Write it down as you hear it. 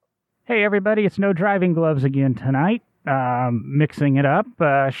Hey, everybody, it's No Driving Gloves again tonight. Mixing it up.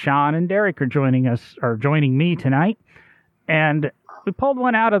 Sean and Derek are joining me tonight. And we pulled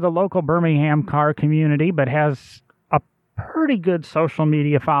one out of the local Birmingham car community, but has a pretty good social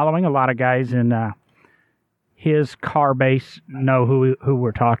media following. A lot of guys in his car base know who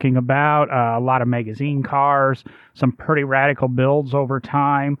we're talking about. A lot of magazine cars, some pretty radical builds over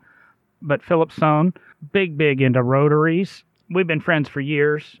time. But Philip Sohn, big into rotaries. We've been friends for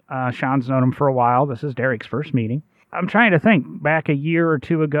years. Sean's known him for a while. This is Derek's first meeting. I'm trying to think. Back a year or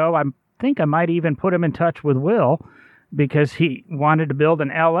two ago, I think I might even put him in touch with Will because he wanted to build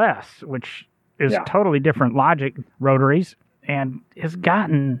an LS, which is totally different logic rotaries, and has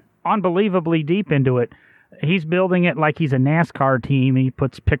gotten unbelievably deep into it. He's building it like he's a NASCAR team. He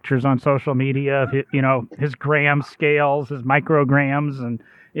puts pictures on social media of his gram scales, his micrograms, and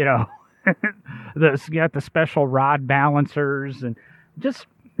got the special rod balancers, and just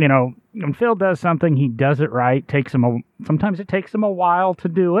when Phil does something, he does it right. Sometimes it takes him a while to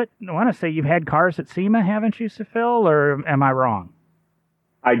do it. I want to say you've had cars at SEMA, haven't you, Phil, or am I wrong?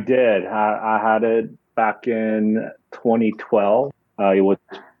 I did. I had it back in 2012. It was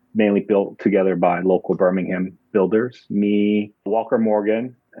mainly built together by local Birmingham builders. Me, Walker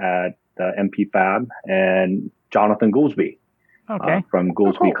Morgan at MP Fab, and Jonathan Goolsby. Okay. From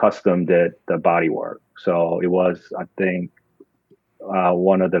Goolsby Custom did the bodywork. So it was, I think,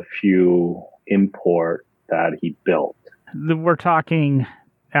 one of the few import that he built. We're talking,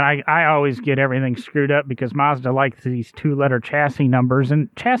 and I always get everything screwed up because Mazda likes these 2-letter chassis numbers, and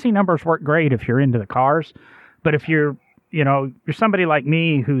chassis numbers work great if you're into the cars. But if you're somebody like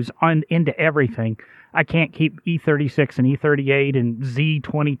me who's into everything, I can't keep E36 and E38 and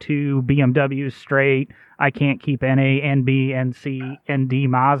Z22 BMWs straight. I can't keep NA, NB, NC, ND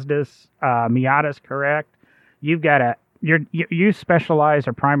Mazdas, Miatas correct. You've got you specialize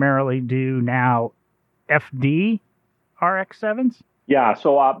or primarily do now FD RX-7s? Yeah,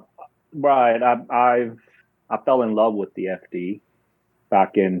 so I fell in love with the FD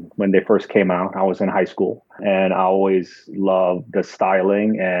back when they first came out. I was in high school, and I always loved the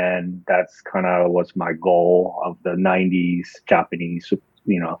styling, and that's kind of was my goal of the 90s Japanese,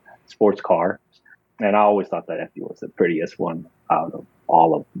 sports car. And I always thought that FD was the prettiest one out of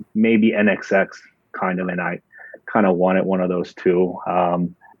all of them. Maybe NXX kind of, and I kind of wanted one of those too.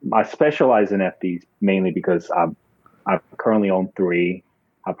 I specialize in FDs mainly because I currently own 3.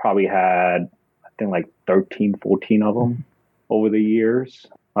 I probably had, I think, like 13, 14 of them over the years.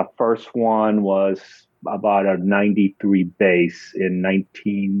 My first one was about a 93 base in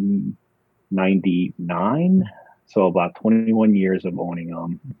 1999. So about 21 years of owning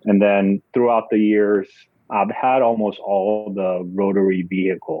them. And then throughout the years, I've had almost all the rotary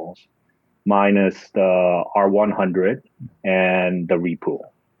vehicles, minus the R100 and the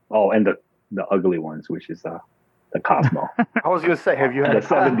Repool. Oh, and the ugly ones, which is the Cosmo. I was going to say, have you had the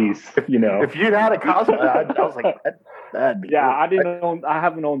 70s? If you'd had a Cosmo, I was like, that'd be yeah. Cool. I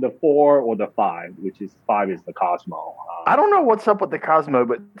haven't owned the 4 or the 5, which is 5 is the Cosmo. I don't know what's up with the Cosmo,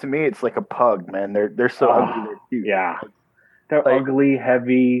 but to me, it's like a pug, man. They're so ugly. They're cute. Yeah, they're ugly,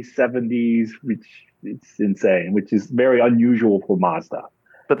 heavy 70s, which it's insane, which is very unusual for Mazda.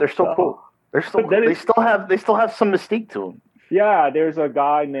 But they're still cool. They're still. They still have some mystique to them. Yeah, there's a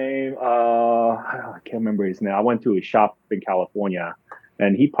guy named I can't remember his name. I went to a shop in California,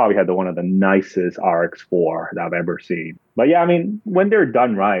 and he probably had one of the nicest RX-4 that I've ever seen. But yeah, I mean, when they're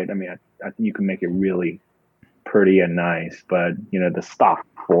done right, I mean, I think you can make it really pretty and nice. But the stock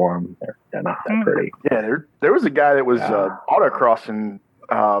form, they're not that pretty. Yeah, there was a guy that was autocrossing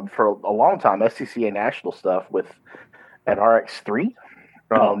for a long time, SCCA national stuff at RX-3.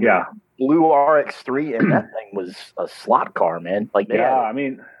 Blue RX-3, and that thing was a slot car, man. Like they had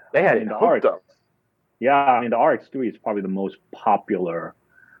it hooked up. Yeah, I mean the RX-3 is probably the most popular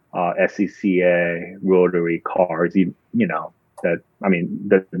SCCA rotary cars.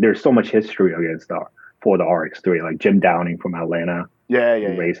 There's so much history for the RX-3. Like Jim Downing from Atlanta,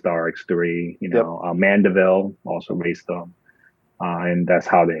 raced the RX-3. Mandeville also raced them, and that's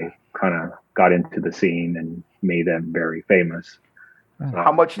how they kind of got into the scene and made them very famous.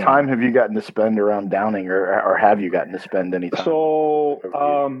 How much time have you gotten to spend around Downing, or have you gotten to spend any time? So,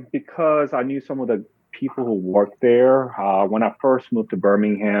 because I knew some of the people who worked there, when I first moved to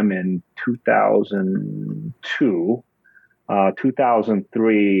Birmingham in 2002,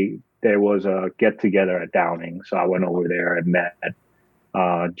 2003, there was a get-together at Downing. So I went over there and met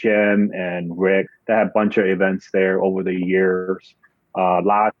Jim and Rick. They had a bunch of events there over the years.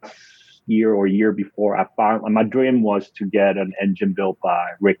 Last year or year before, my dream was to get an engine built by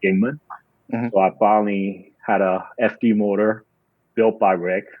Rick Ingman. Mm-hmm. So I finally had a FD motor built by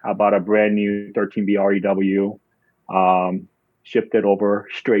Rick. I bought a brand new 13B REW, shipped it over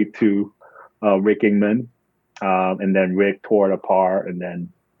straight to Rick Ingman, and then Rick tore it apart and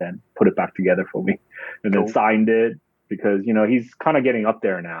then put it back together for me, and then signed it because he's kind of getting up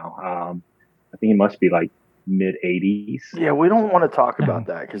there now. I think he must be like mid 80s. Yeah, we don't want to talk about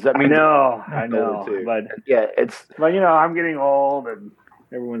that because that means I know, but yeah, but I'm getting old and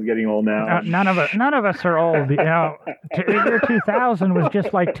everyone's getting old now. None of us are old. The year 2000 was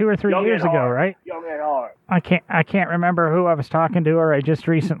just like 2 or 3 years ago, right? Young at heart. I can't remember who I was talking to or I just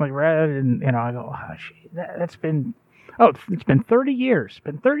recently read, and I go, it's been 30 years. It's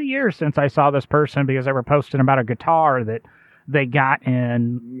been 30 years since I saw this person because they were posting about a guitar that they got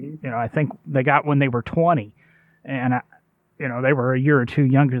in, I think they got when they were 20, and they were a year or two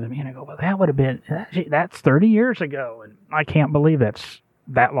younger than me, and I go, well, that would have been, that's 30 years ago, and I can't believe it's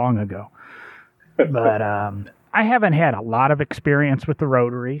that long ago. But I haven't had a lot of experience with the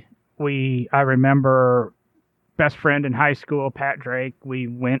rotary. I remember best friend in high school, Pat Drake, he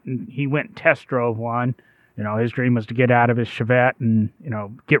went and test drove one. His dream was to get out of his Chevette and,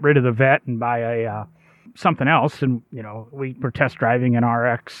 get rid of the Vet and buy a something else. And, we were test driving an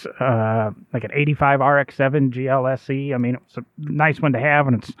RX, like an 85 RX-7 GLSE. I mean, it's a nice one to have,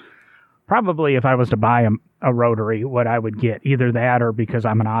 and it's probably, if I was to buy a rotary, what I would get. Either that or because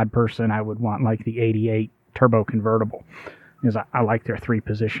I'm an odd person, I would want like the 88 turbo convertible because I like their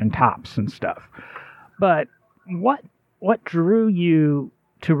 3-position tops and stuff. But what drew you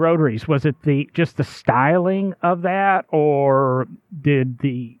to rotaries? Was it just the styling of that, or did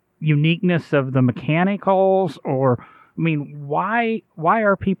the uniqueness of the mechanicals, or why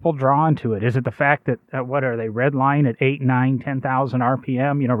are people drawn to it? Is it the fact that what are they, red line at 8, 9, 10,000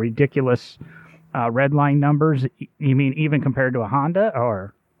 RPM? Ridiculous red line numbers. You mean even compared to a Honda,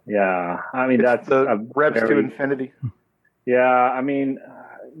 or? Yeah, that's the revs to infinity. Yeah,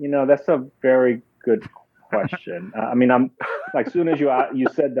 that's a very good question. I'm like, soon as you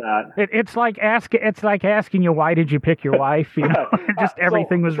said that, it's like asking you, why did you pick your wife? Just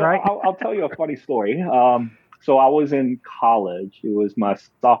everything was right. I'll tell you a funny story. So I was in college. It was my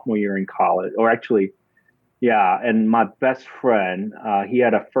sophomore year in college, or actually, yeah. And my best friend, he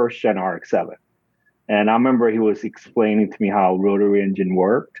had a first-gen RX-7, and I remember he was explaining to me how rotary engine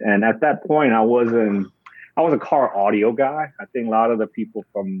worked. And at that point, I was a car audio guy. I think a lot of the people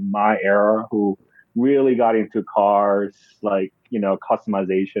from my era who really got into cars, like,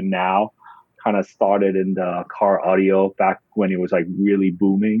 customization now, kind of started in the car audio back when it was like really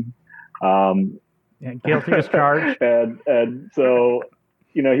booming. Guilty as charged. and so,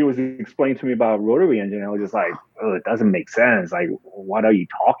 he was explaining to me about rotary engine. I was just like, oh, it doesn't make sense. Like, what are you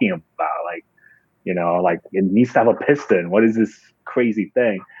talking about? Like, like it needs to have a piston. What is this crazy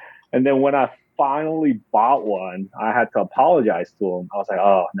thing? And then when I finally bought one, I had to apologize to him. I was like,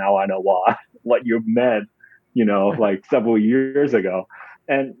 oh, now I know what you meant, like several years ago.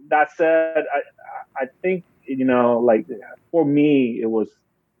 And that said, I think, like for me, it was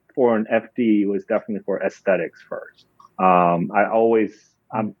for an FD, it was definitely for aesthetics first. I'm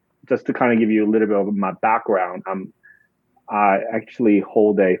just to kind of give you a little bit of my background. I actually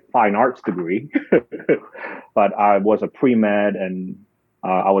hold a fine arts degree, but I was a pre-med and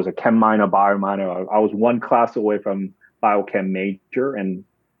I was a chem minor, bio minor. I was one class away from biochem major, and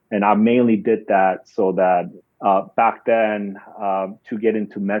I mainly did that so that back then, to get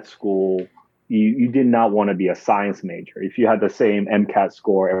into med school, you did not want to be a science major. If you had the same MCAT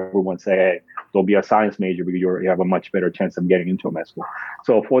score, everyone say, hey, don't be a science major because you have a much better chance of getting into a med school.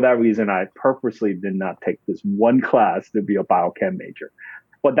 So for that reason, I purposely did not take this one class to be a biochem major.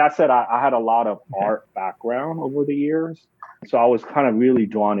 But that said, I had a lot of art background over the years. So I was kind of really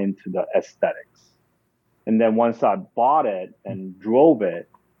drawn into the aesthetics. And then once I bought it and drove it,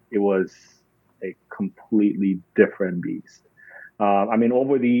 it was a completely different beast.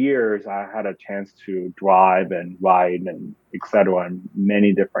 Over the years, I had a chance to drive and ride and et cetera in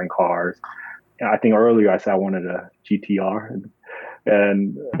many different cars. And I think earlier I said I wanted a GTR.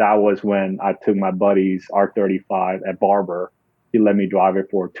 And that was when I took my buddy's R35 at Barber. He let me drive it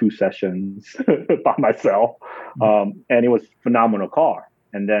for 2 sessions by myself. And it was a phenomenal car.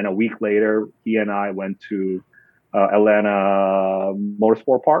 And then a week later, he and I went to Atlanta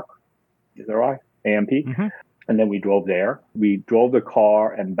Motorsport Park. Is that right? AMP. Mm-hmm. And then we drove there. We drove the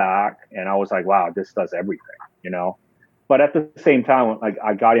car and back. And I was like, wow, this does everything, But at the same time, like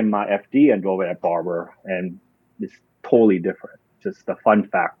I got in my FD and drove it at Barber. And it's totally different. Just the fun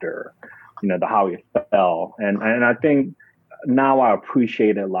factor, the how it felt. And I think now I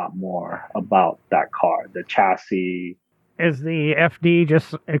appreciate a lot more about that car, the chassis. Is the FD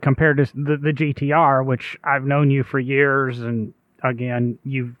just compared to the GTR, which I've known you for years, and again,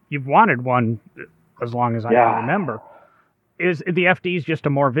 you've wanted one as long as I can remember. Is the FD is just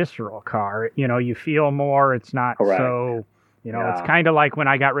a more visceral car? You know, you feel more. It's not so. You know, it's kind of like when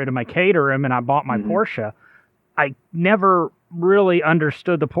I got rid of my Caterham and I bought my Porsche. I never really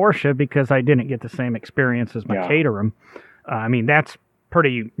understood the Porsche because I didn't get the same experience as my Caterham. I mean, that's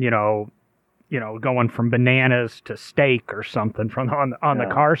pretty, you know, going from bananas to steak or something from on the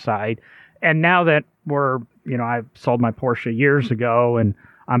car side. And now that I've sold my Porsche years ago and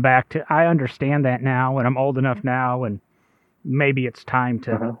I'm back to, I understand that now and I'm old enough now and maybe it's time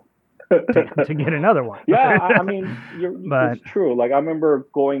to to get another one. Yeah, I mean, it's true. Like I remember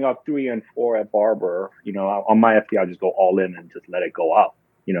going up 3 and 4 at Barber. You know, on my FD, I just go all in and just let it go up.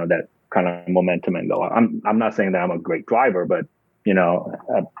 You know, that kind of momentum and go. I'm not saying that I'm a great driver, but you know,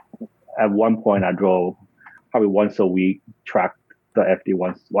 at one point I drove probably once a week, tracked the FD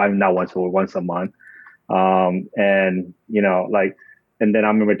not once a week, once a month, and you know, like, and then I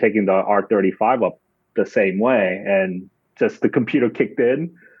remember taking the R35 up the same way and just the computer kicked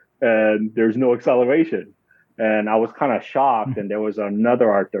in and there's no acceleration. And I was kind of shocked. And there was another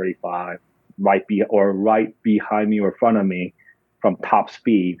R35 right behind me or in front of me from Top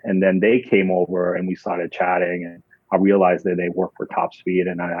Speed. And then they came over and we started chatting and I realized that they work for Top Speed.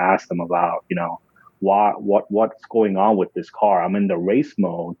 And I asked them about, you know, what's going on with this car? I'm in the race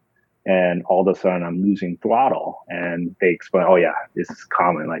mode and all of a sudden I'm losing throttle. And they explained, oh yeah, this is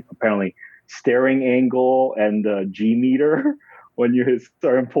common. Like apparently steering angle and the G meter, when you hit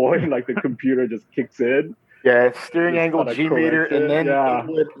certain point, like the computer just kicks in. Yeah, steering angle, G meter, and then it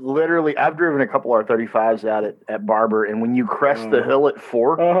would literally, I've driven a couple R35s out at Barber, and when you crest the hill at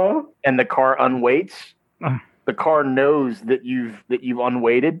 4 and the car unweights, the car knows that you've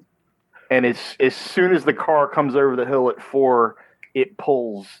unweighted, and as soon as the car comes over the hill at 4, it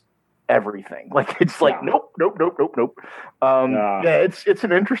pulls everything. Like it's like nope. Yeah, it's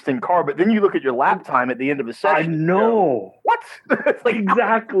an interesting car, but then you look at your lap time at the end of the session. I know what? Like,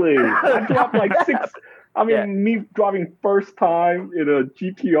 exactly. I dropped like 6. I mean, me driving first time in a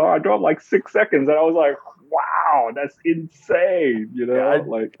GTR, I dropped like 6 seconds, and I was like, wow, that's insane. You know,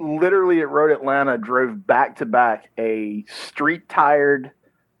 like literally at Road Atlanta, drove back to back a street tired,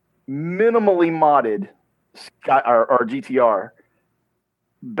 minimally modded or GTR.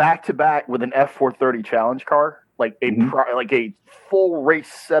 Back to back with an F430 Challenge car, like a full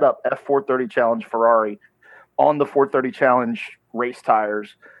race setup F430 Challenge Ferrari on the 430 Challenge race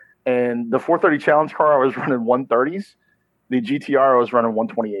tires, and the 430 Challenge car I was running 130s, the GTR I was running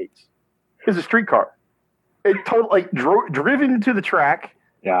 128s. It's a street car. It totally driven to the track.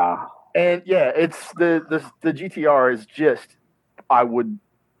 Yeah, and it's the GTR is just, I would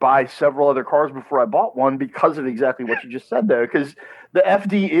buy several other cars before I bought one because of exactly what you just said there. Because the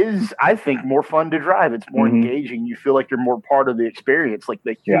FD is, I think, more fun to drive. It's more engaging. You feel like you're more part of the experience. Like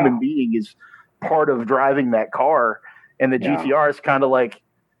the human being is part of driving that car. And the GTR is kind of like,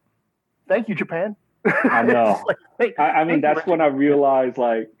 thank you, Japan. I know. Like, I mean, that's when I realized,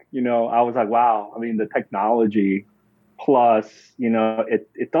 like, you know, I was like, wow. I mean, the technology plus, you know,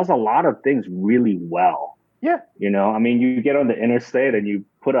 it does a lot of things really well. Yeah. You know, I mean, you get on the interstate and you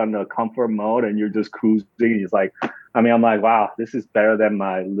put on the comfort mode and you're just cruising. It's like, I mean, I'm like, wow, this is better than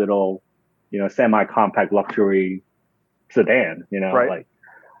my little, you know, semi-compact luxury sedan, you know, like,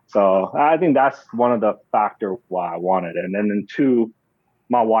 so I think that's one of the factors why I wanted it. And then 2,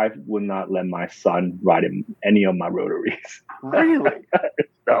 my wife would not let my son ride in any of my rotaries. Really?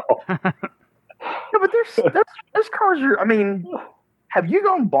 No. Yeah, but those cars are, I mean, have you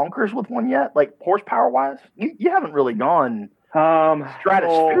gone bonkers with one yet? Like horsepower wise, you haven't really gone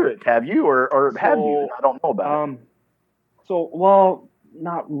stratospheric, have you? Or have you? I don't know about it. So, well,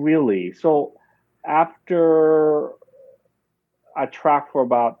 not really. So after I tracked for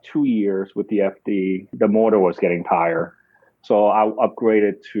about 2 years with the FD, the motor was getting tired. So I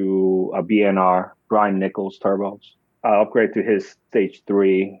upgraded to a BNR, Brian Nichols turbos. I upgraded to his stage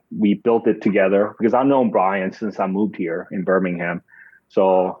 3. We built it together because I've known Brian since I moved here in Birmingham.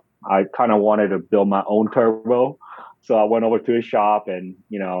 So I kind of wanted to build my own turbo. So I went over to his shop and,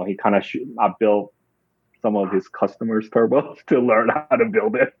 you know, he kind of, I built some of his customers' turbos to learn how to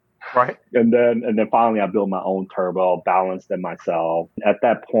build it. Right. And then finally I built my own turbo, balanced it myself. At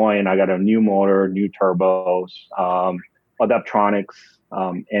that point, I got a new motor, new turbos, Adaptronics,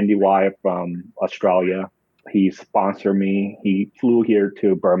 Andy Wyatt from Australia. He sponsored me. He flew here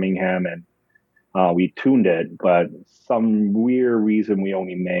to Birmingham and we tuned it, but some weird reason we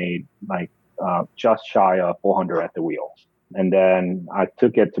only made like just shy of 400 at the wheels. And then I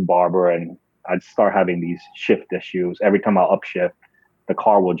took it to Barber and I'd start having these shift issues. Every time I upshift, the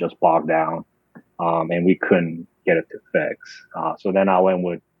car will just bog down. And we couldn't get it to fix. So then I went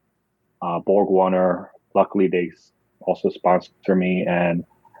with Borg Warner. Luckily, they also sponsor me, and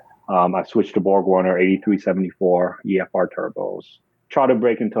I switched to Borg Warner 8374 EFR turbos. Tried to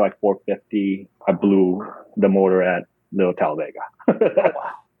break into like 450. I blew the motor at Little Talladega.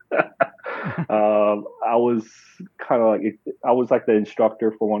 I was kind of like, I was like the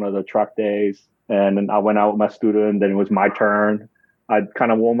instructor for one of the track days, and then I went out with my student. Then it was my turn. I'd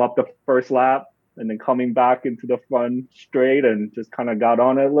kind of warm up the first lap, and then coming back into the front straight, and just kind of got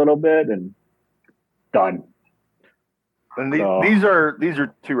on it a little bit, and done. And these are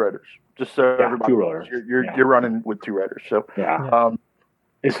two rotors, just so everybody knows. You're running with two rotors. So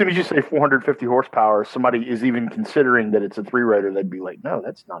as soon as you say 450 horsepower, somebody is even considering that it's a three rotor, they'd be like, no,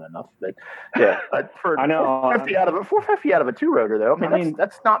 that's not enough. But for I know 450 out of a two rotor though. I mean,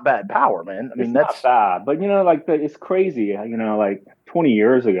 that's not bad power, man. I mean, that's not bad, but it's crazy. Like 20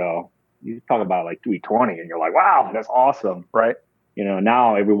 years ago, you talk about like 320, and you're like, wow, that's awesome, right?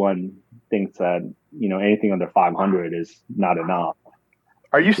 Now everyone thinks that anything under 500 is not enough.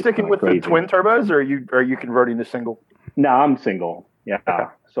 Are you sticking with the twin turbos, or are you converting to single? No, I'm single. Yeah. Okay.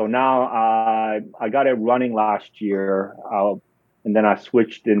 So now I got it running last year, and then I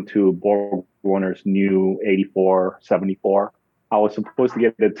switched into Borg Warner's new 8474. I was supposed to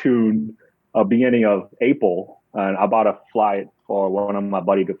get the tune beginning of April, and I bought a flight for one of my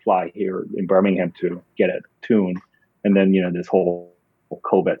buddy to fly here in Birmingham to get it tuned, and then this whole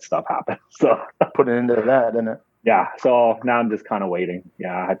COVID stuff happened. So put it into that, didn't it? Yeah. So now I'm just kind of waiting.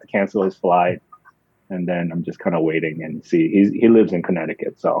 Yeah, I had to cancel his flight. And then I'm just kind of waiting and see. He lives in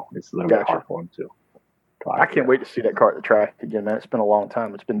Connecticut, so it's a little bit hard for him to drive. I can't wait to see that car at the track again, man. It's been a long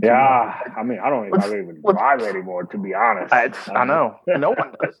time. It's been I mean, I don't even drive anymore, to be honest. I know. No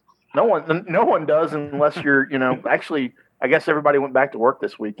one does. No one does unless you're, actually, I guess everybody went back to work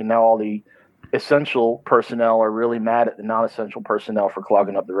this week, and now all the essential personnel are really mad at the non-essential personnel for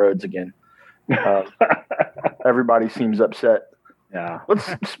clogging up the roads again. Everybody seems upset. Yeah. Let's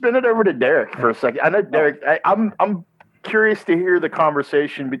spin it over to Derek for a second. I know Derek. I'm curious to hear the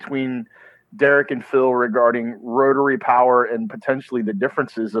conversation between Derek and Phil regarding rotary power and potentially the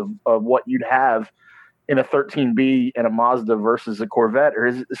differences of what you'd have in a 13B and a Mazda versus a Corvette, or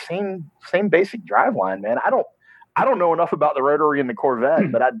is it the same basic driveline, man? I don't know enough about the rotary in the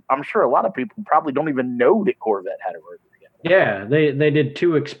Corvette, but I'm sure a lot of people probably don't even know that Corvette had a rotary. Yeah, they did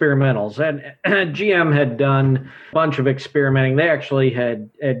two experimentals, and GM had done a bunch of experimenting. They actually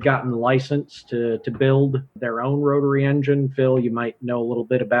had gotten licensed to build their own rotary engine. Phil, you might know a little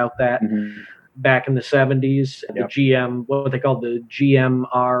bit about that. Mm-hmm. Back in the 70s, the GM, what they called the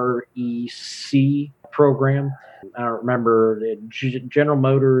GMREC program. I don't remember, General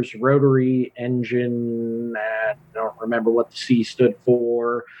Motors rotary engine. I don't remember what the C stood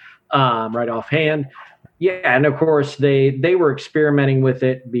for right offhand. Yeah, and of course they were experimenting with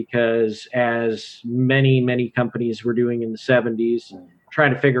it because, as many companies were doing in the 70s,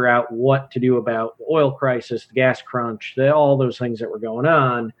 trying to figure out what to do about the oil crisis, the gas crunch, all those things that were going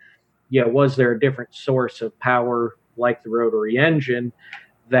on. Yeah, was there a different source of power like the rotary engine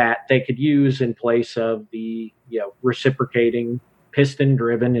that they could use in place of the reciprocating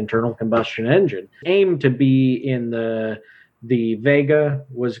piston-driven internal combustion engine? Aimed to be in the Vega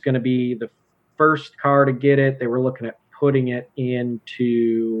was going to be the first car to get it. They were looking at putting it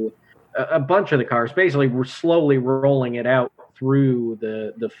into a bunch of the cars. Basically, we're slowly rolling it out through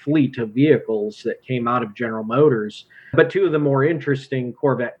the fleet of vehicles that came out of General Motors. But two of the more interesting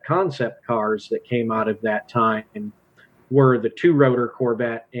Corvette concept cars that came out of that time were the two-rotor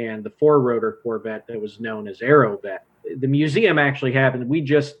Corvette and the four-rotor Corvette that was known as Aerovette. The museum actually happened. We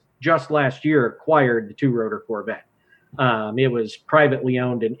just last year acquired the two-rotor Corvette. It was privately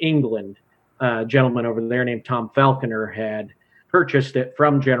owned in England. A gentleman over there named Tom Falconer had purchased it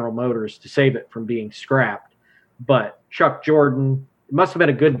from General Motors to save it from being scrapped. But Chuck Jordan, it must have been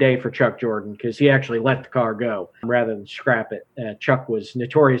a good day for Chuck Jordan because he actually let the car go rather than scrap it. Chuck was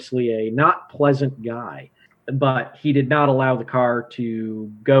notoriously a not pleasant guy, but he did not allow the car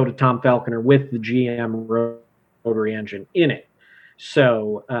to go to Tom Falconer with the GM rotary engine in it.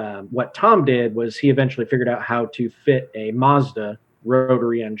 So what Tom did was he eventually figured out how to fit a Mazda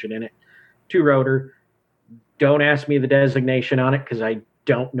rotary engine in it. Two-rotor. Don't ask me the designation on it because I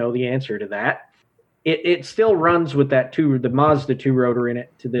don't know the answer to that. It still runs with the Mazda two-rotor in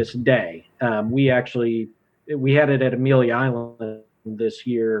it to this day. We had it at Amelia Island this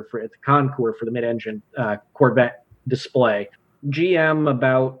year at the Concours for the mid-engine Corvette display.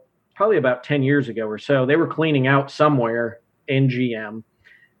 GM probably about 10 years ago or so, they were cleaning out somewhere in GM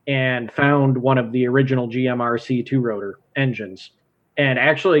and found one of the original GMRC two-rotor engines and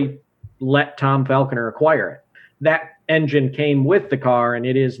actually let Tom Falconer acquire it. that engine came with the car, and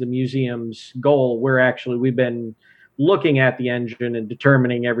it is the museum's goal. We've been looking at the engine and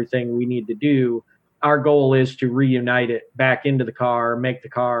determining everything we need to do. Our goal is to reunite it back into the car, make the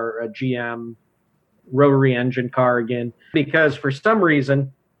car a GM rotary engine car again, because for some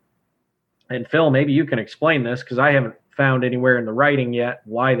reason, and Phil, maybe you can explain this because I haven't found anywhere in the writing yet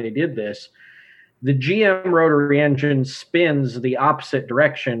why they did this. The GM rotary engine spins the opposite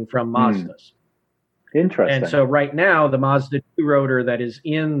direction from Mazda's. Interesting. And so right now, the Mazda 2 rotor that is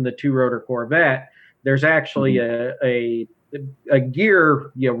in the 2-rotor Corvette, there's actually a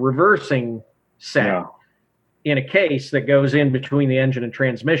gear reversing set in a case that goes in between the engine and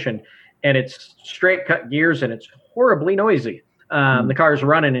transmission, and it's straight cut gears and it's horribly noisy. The car's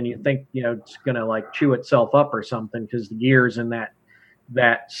running and you think it's gonna like chew itself up or something because the gears in that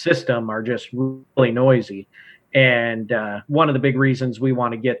system are just really noisy. And one of the big reasons we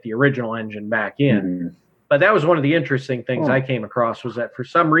want to get the original engine back in. But that was one of the interesting things I came across, was that for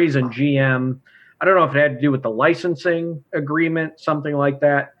some reason GM, I don't know if it had to do with the licensing agreement, something like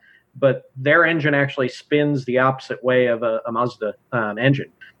that, but their engine actually spins the opposite way of a Mazda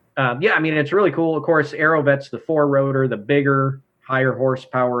engine. It's really cool. Of course, Aerovet's the 4-rotor, the bigger, higher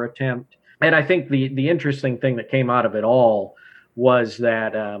horsepower attempt. And I think the interesting thing that came out of it all was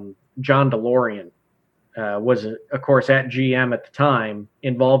that John DeLorean was, of course, at GM at the time,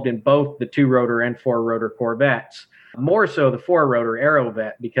 involved in both the 2-rotor and 4-rotor Corvettes. More so the 4-rotor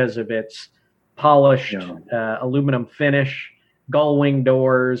Aerovet because of its polished aluminum finish, gull wing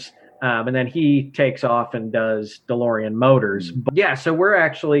doors, and then he takes off and does DeLorean motors. But so we're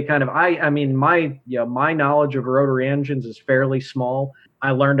actually kind of my knowledge of rotary engines is fairly small. I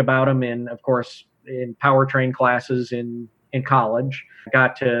learned about them in powertrain classes in college.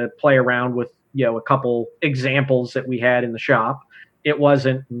 Got to play around with a couple examples that we had in the shop. It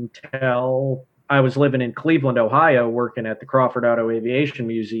wasn't until I was living in Cleveland, Ohio, working at the Crawford Auto Aviation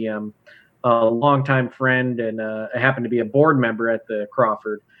Museum. A longtime friend and happened to be a board member at the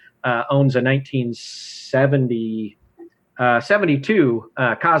Crawford. Owns a 1972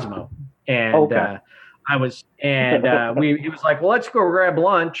 Cosmo, and he was like, well, let's go grab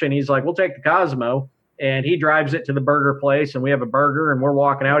lunch, and he's like, we'll take the Cosmo, and he drives it to the burger place, and we have a burger, and we're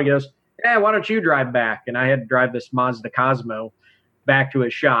walking out. He goes, why don't you drive back? And I had to drive this Mazda Cosmo back to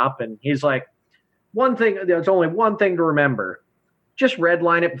his shop, and he's like, there's only one thing to remember: just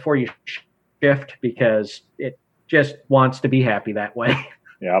redline it before you shift, because it just wants to be happy that way.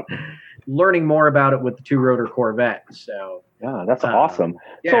 Yep. Learning more about it with the 2-rotor Corvette. So that's awesome.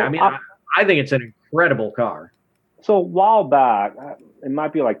 Yeah, so, I think it's an incredible car. So a while back, it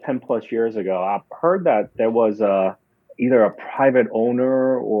might be like 10 plus years ago, I've heard that there was either a private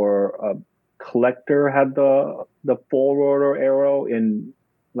owner or a collector had the 4-rotor Aero in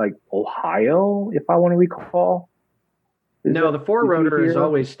like Ohio, if I want to recall. The 4-rotor has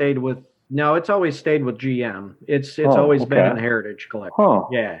always stayed with. No, it's always stayed with GM. It's always been in the Heritage Collection. Huh.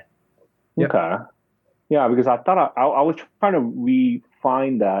 Yeah. Okay. Yeah, because I thought I was trying to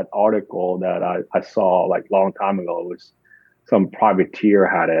re-find that article that I saw like a long time ago. It was some privateer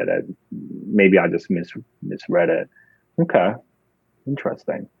had it, and maybe I just misread it. Okay.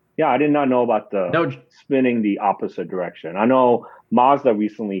 Interesting. Yeah, I did not know about spinning the opposite direction. I know Mazda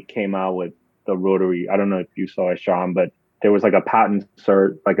recently came out with the rotary. I don't know if you saw it, Sean, but there was like a patent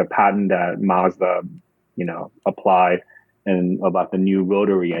that Mazda, applied and about the new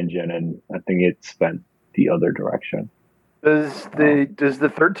rotary engine, and I think it spent the other direction. Does the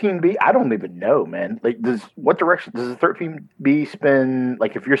 13B? I don't even know, man. Like, what direction does the 13B spin?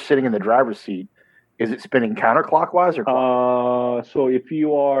 Like, if you're sitting in the driver's seat, is it spinning counterclockwise or clockwise? So if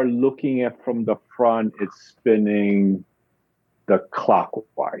you are looking at from the front, it's spinning the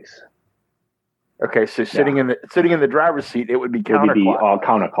clockwise. Okay, so sitting in the driver's seat, it would be counterclockwise. It would be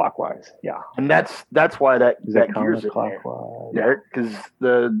counterclockwise, yeah. And that's why that gear's in counterclockwise? Yeah, because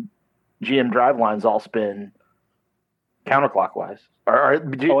the GM drivelines all spin counterclockwise.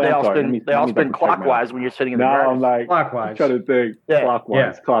 They all spin clockwise when you're sitting in the driver's seat. I'm like clockwise. I'm trying to think.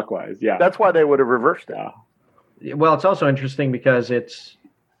 Clockwise. Yeah. That's why they would have reversed it. Well, it's also interesting because it's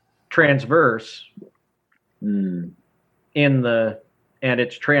transverse and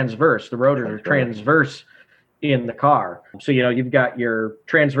it's transverse. The rotors are transverse in the car. So, you've got your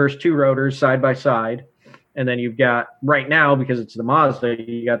transverse 2 rotors side by side. And then you've got, right now, because it's the Mazda,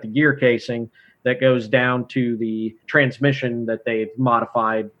 you got the gear casing that goes down to the transmission that they've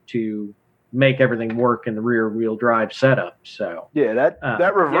modified to make everything work in the rear wheel drive setup. So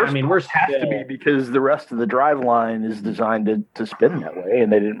that reverse has to be because the rest of the drive line is designed to spin that way,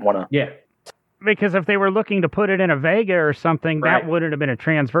 and they didn't want to. Yeah. Because if they were looking to put it in a Vega or something, that wouldn't have been a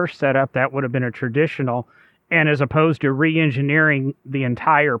transverse setup. That would have been a traditional. And as opposed to re-engineering the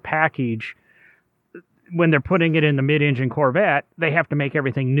entire package, when they're putting it in the mid-engine Corvette, they have to make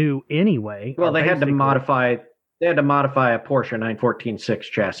everything new anyway. Well, they had to modify a Porsche 914-6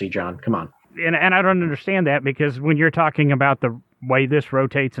 chassis, John. Come on. And I don't understand that, because when you're talking about the way this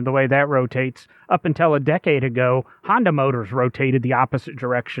rotates and the way that rotates, up until a decade ago, Honda motors rotated the opposite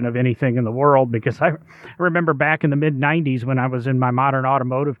direction of anything in the world, because I remember back in the mid-90s when I was in my modern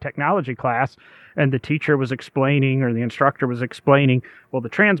automotive technology class, and the teacher was explaining, or the instructor was explaining, well, the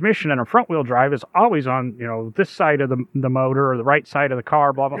transmission in a front-wheel drive is always on, this side of the motor or the right side of the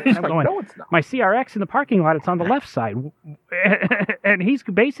car, blah, blah, blah. I'm going, no, it's not. My CRX in the parking lot, it's on the left side. And he's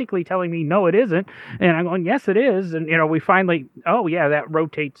basically telling me, no, it isn't. And I'm going, yes, it is. And, we finally, oh, yeah, that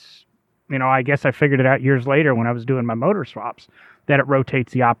rotates. I guess I figured it out years later when I was doing my motor swaps, that it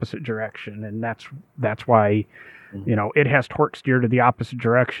rotates the opposite direction. And that's why... it has torque steer to the opposite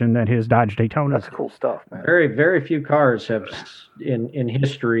direction that his Dodge Daytona. That's cool stuff, man. Very, very few cars have, in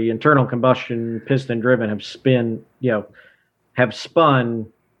history, internal combustion, piston driven, have spun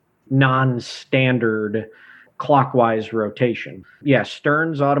non-standard clockwise rotation. Yeah,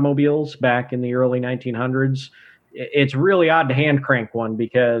 Stearns automobiles back in the early 1900s. It's really odd to hand crank one,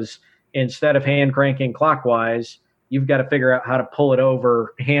 because instead of hand cranking clockwise, you've got to figure out how to pull it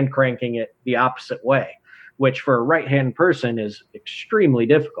over, hand cranking it the opposite way, which for a right-hand person is extremely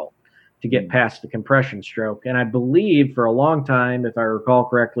difficult to get past the compression stroke. And I believe for a long time, if I recall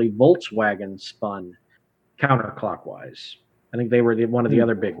correctly, Volkswagen spun counterclockwise. I think they were one of the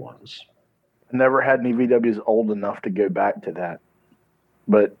other big ones. I never had any VWs old enough to go back to that.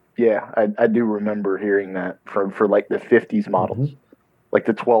 But yeah, I do remember hearing that for like the 50s models, like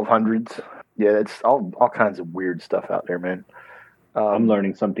the 1200s. Yeah, it's all kinds of weird stuff out there, man. I'm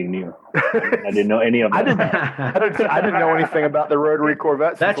learning something new. I didn't know any of that. I didn't know anything about the rotary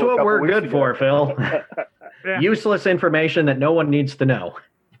Corvettes. That's what we're good for, Phil. Yeah. Useless information that no one needs to know.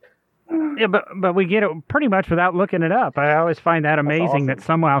 Yeah, but we get it pretty much without looking it up. I always find that amazing that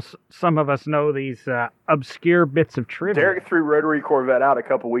somehow some of us know these obscure bits of trivia. Derek threw rotary Corvette out a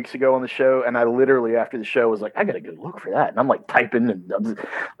couple weeks ago on the show, and I literally, after the show, was like, I got to go look for that. And I'm like typing, and I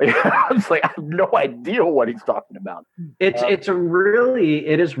was like, I have no idea what he's talking about. It is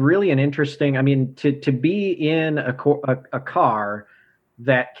really an interesting, I mean, to be in a car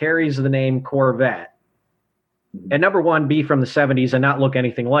that carries the name Corvette, and number one, be from the 70s and not look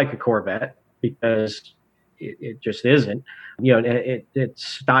anything like a Corvette, because it just isn't. Its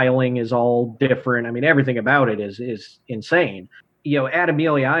styling is all different. I mean, everything about it is insane. At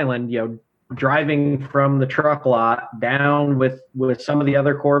Amelia Island, driving from the truck lot down with some of the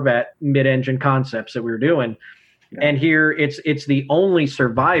other Corvette mid-engine concepts that we were doing. Yeah. And here it's the only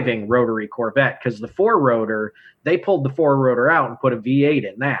surviving rotary Corvette, because the four-rotor, they pulled the four-rotor out and put a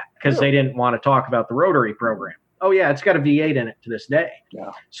V8 in that because they didn't want to talk about the rotary program. Oh, yeah, it's got a V8 in it to this day. Yeah.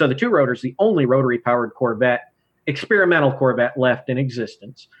 So the two-rotor is the only rotary-powered Corvette, experimental Corvette left in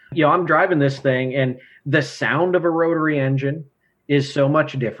existence. I'm driving this thing, and the sound of a rotary engine is so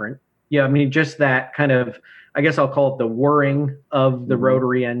much different. I mean, just that kind of, I guess I'll call it the whirring of the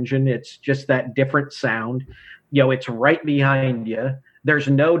rotary engine. It's just that different sound. It's right behind you. There's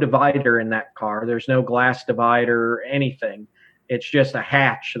no divider in that car. There's no glass divider or anything. It's just a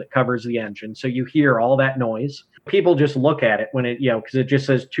hatch that covers the engine. So you hear all that noise. People just look at it when it, because it just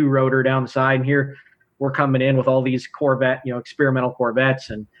says two-rotor down the side. And here we're coming in with all these Corvette, experimental Corvettes.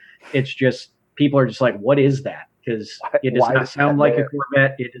 And it's just, people are just like, what is that? Because it does not sound like a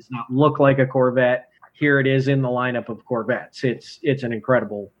Corvette. It does not look like a Corvette. Here it is in the lineup of Corvettes. It's an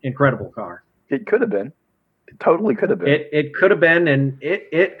incredible, incredible car. It could have been. It totally could have been. It could have been, and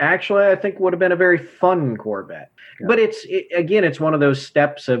it actually, I think, would have been a very fun Corvette. Yeah. But it's one of those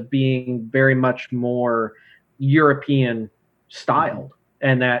steps of being very much more European styled,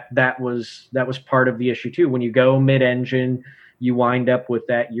 and that was part of the issue too. When you go mid-engine, you wind up with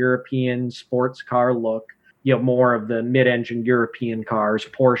that European sports car look. More of the mid-engine European cars,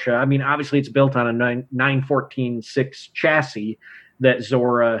 Porsche. I mean, obviously, it's built on a 914-6 chassis that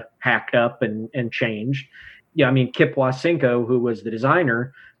Zora hacked up and changed. I mean, Kip Wasinko, who was the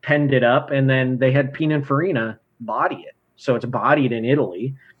designer, penned it up, and then they had Pininfarina body it. So it's bodied in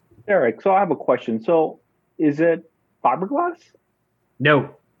Italy. Eric, so I have a question. So is it fiberglass?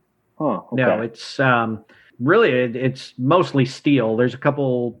 No. Huh, okay. No, it's really, it's mostly steel. There's a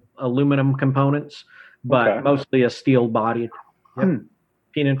couple aluminum components, but mostly a steel body. Yep.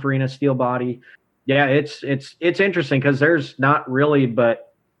 Pininfarina steel body. Yeah, it's interesting because there's not really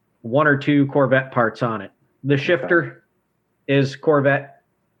but one or two Corvette parts on it. The shifter is Corvette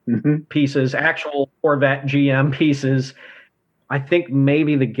pieces, actual Corvette GM pieces. I think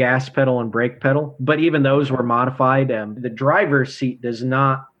maybe the gas pedal and brake pedal, but even those were modified. The driver's seat does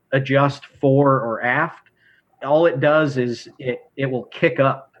not adjust fore or aft. All it does is it will kick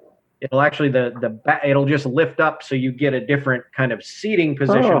up. It'll actually it'll just lift up, so you get a different kind of seating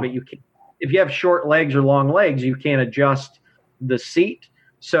position. But you can, if you have short legs or long legs, you can't adjust the seat.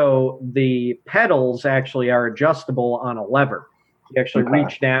 So the pedals actually are adjustable on a lever. You actually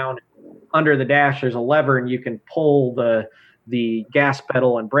reach down under the dash. There's a lever, and you can pull the gas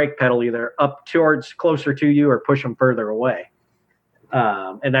pedal and brake pedal either up towards closer to you or push them further away.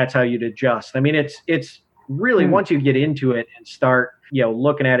 And that's how you'd adjust. I mean, it's really, once you get into it and start,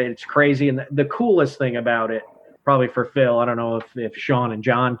 looking at it, it's crazy. And the coolest thing about it, probably for Phil, I don't know if Sean and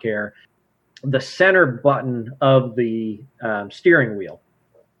John care, the center button of the steering wheel.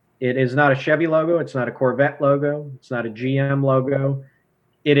 It is not a Chevy logo. It's not a Corvette logo. It's not a GM logo.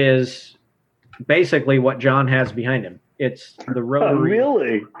 It is basically what John has behind him. It's the rotary. Oh,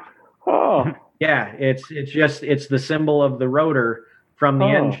 really? Oh. Yeah, it's the symbol of the rotor from the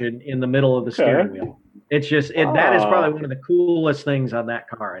engine in the middle of the steering wheel. It's just that is probably one of the coolest things on that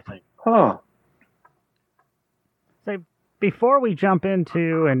car, I think. Huh. So before we jump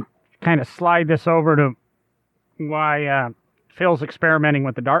into and kind of slide this over to why Phil's experimenting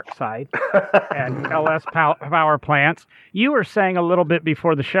with the dark side and LS power plants, you were saying a little bit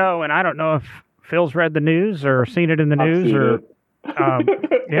before the show, and I don't know if Phil's read the news or seen it in the news or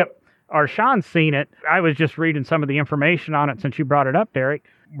or Sean's seen it. I was just reading some of the information on it since you brought it up, Derek.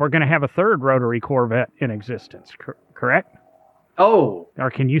 We're going to have a third rotary Corvette in existence, correct? Oh.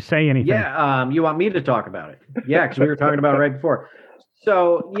 Or can you say anything? Yeah, you want me to talk about it? Yeah, because we were talking about it right before.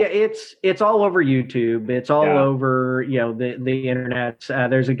 So, yeah, it's all over YouTube. It's all over, the internet.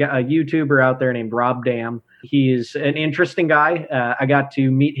 There's a YouTuber out there named Rob Dam. He's an interesting guy. I got to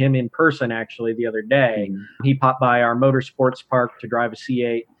meet him in person, actually, the other day. Mm-hmm. He popped by our motorsports park to drive a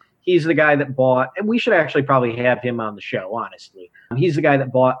C8. He's the guy that bought, and we should actually probably have him on the show, honestly. He's the guy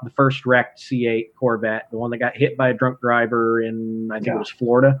that bought the first wrecked C8 Corvette, the one that got hit by a drunk driver in, I think it was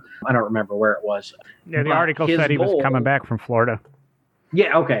Florida. I don't remember where it was. Yeah, the article said he was coming back from Florida.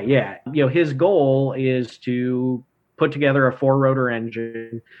 Yeah, okay, yeah. His goal is to put together a 4-rotor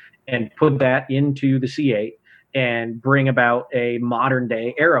engine and put that into the C8 and bring about a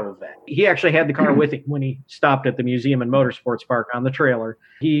modern-day aero event. He actually had the car with him when he stopped at the museum and motorsports park on the trailer.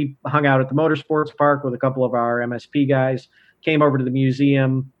 He hung out at the motorsports park with a couple of our MSP guys, came over to the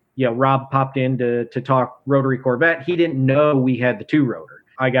museum. Rob popped in to talk rotary Corvette. He didn't know we had the 2-rotor.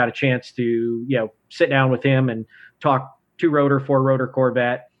 I got a chance to, sit down with him and talk 2-rotor, 4-rotor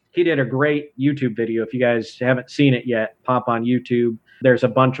Corvette. He did a great YouTube video. If you guys haven't seen it yet, pop on YouTube. There's a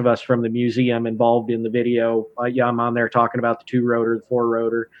bunch of us from the museum involved in the video. I'm on there talking about the 2-rotor, the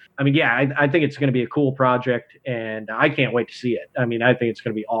 4-rotor. I mean, I think it's going to be a cool project, and I can't wait to see it. I mean, I think it's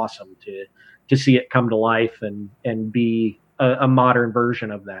going to be awesome to see it come to life and be a modern version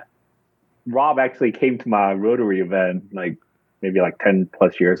of that. Rob actually came to my rotary event maybe 10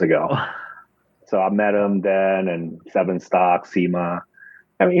 plus years ago. So I met him then, and 7 Stock, SEMA.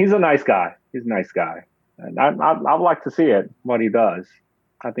 I mean, he's a nice guy. And I'd like to see it, what he does.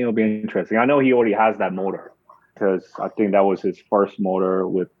 I think it'll be interesting. I know he already has that motor because I think that was his first motor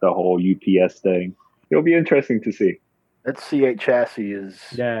with the whole UPS thing. It'll be interesting to see. That C8 chassis is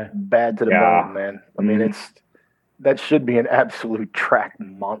bad to the bone, man. I mean, that should be an absolute track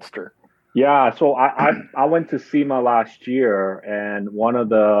monster. Yeah, so I went to SEMA last year, and one of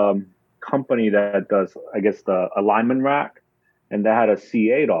the company that does, I guess, the alignment rack, and that had a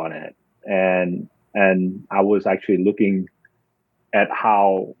C8 on it. And I was actually looking at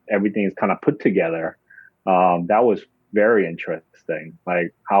how everything is kind of put together. That was very interesting,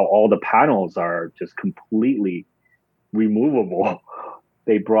 like how all the panels are just completely removable.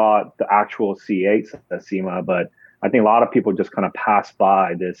 They brought the actual C8s at SEMA, but I think a lot of people just kind of passed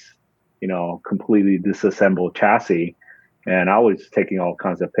by this, completely disassembled chassis. And I was taking all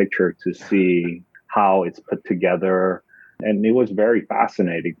kinds of pictures to see how it's put together. And it was very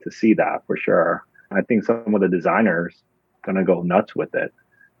fascinating to see that, for sure. I think some of the designers going to go nuts with it,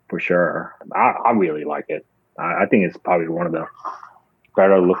 for sure. I really like it. I think it's probably one of the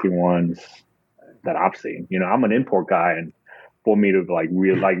better looking ones that I've seen. I'm an import guy, and for me to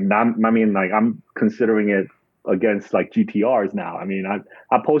I'm considering it against GTRs now. I mean,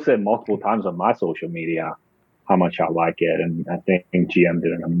 I posted multiple times on my social media how much I like it, and I think GM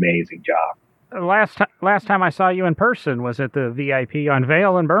did an amazing job. Last time I saw you in person was at the VIP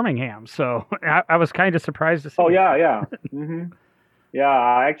unveil in Birmingham, so I was kind of surprised to see. Oh yeah. Mm-hmm. Yeah,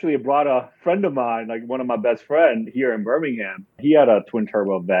 I actually brought a friend of mine, one of my best friends here in Birmingham. He had a twin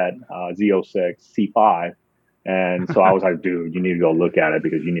turbo Vet Z06 C5, And so I was like, dude, you need to go look at it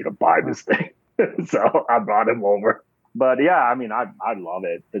because you need to buy this thing. So I brought him over. But yeah, I mean, I love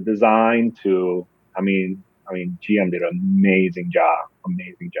it. The design too. I mean, GM did an amazing job.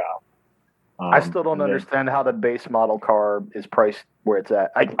 I still don't understand how the base model car is priced where it's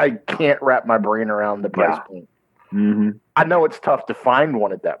at. I can't wrap my brain around the price point. Mm-hmm. I know it's tough to find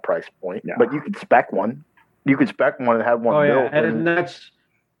one at that price point, but you could spec one. You could spec one and have one built. And that's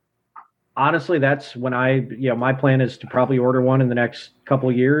honestly, that's when my plan is to probably order one in the next couple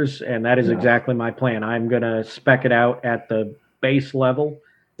of years, and that is exactly my plan. I'm going to spec it out at the base level,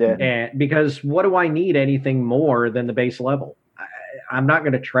 and because what do I need anything more than the base level? I'm not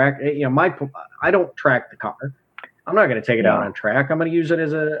going to track. I don't track the car. I'm not going to take it out on track. I'm going to use it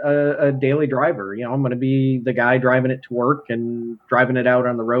as a daily driver. I'm going to be the guy driving it to work and driving it out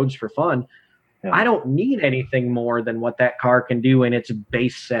on the roads for fun. Yeah. I don't need anything more than what that car can do in its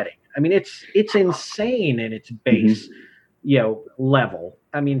base setting. I mean, it's insane in its base, level.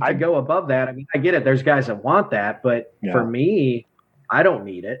 I mean, to go above that, I mean, I get it. There's guys that want that, but for me, I don't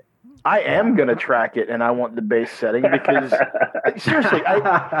need it. I am going to track it, and I want the base setting because seriously,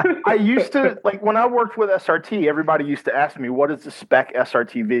 I used to, like when I worked with SRT, everybody used to ask me, what is the spec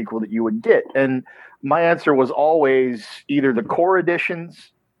SRT vehicle that you would get? And my answer was always either the core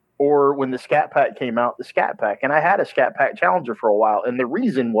editions or when the Scat Pack came out, the Scat Pack. And I had a Scat Pack Challenger for a while. And the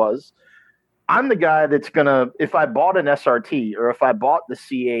reason was I'm the guy that's going to, if I bought an SRT or if I bought the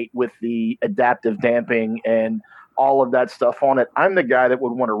C8 with the adaptive damping and all of that stuff on it, I'm the guy that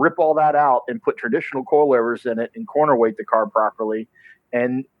would want to rip all that out and put traditional coilovers in it and corner weight the car properly.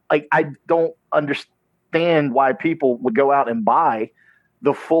 And like, I don't understand why people would go out and buy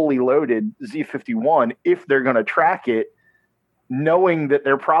the fully loaded Z51 if they're going to track it, knowing that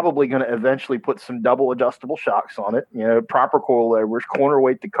they're probably going to eventually put some double adjustable shocks on it, proper coilovers, corner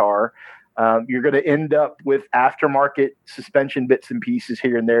weight the car. You're going to end up with aftermarket suspension bits and pieces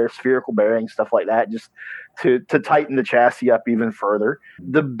here and there, spherical bearings, stuff like that, just to tighten the chassis up even further.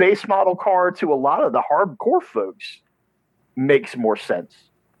 The base model car to a lot of the hardcore folks makes more sense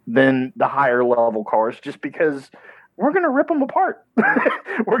than the higher level cars, just because we're going to rip them apart.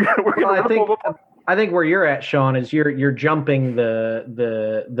 we're going to rip them apart. I think where you're at, Sean, is you're jumping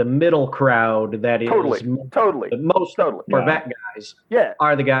the middle crowd that is totally most Corvette guys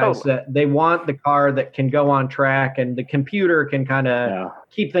are the guys that they want the car that can go on track and the computer can kind of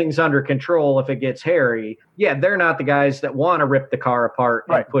keep things under control if it gets hairy. Yeah, they're not the guys that want to rip the car apart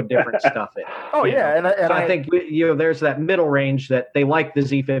and put different stuff in. And I think there's that middle range that they like the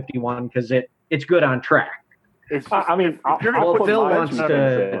Z51 because it's good on track. It's just, Phil wants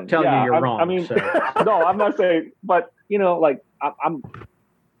to tell you you're wrong. No, I'm not saying, but I'm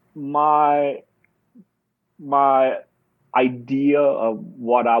my idea of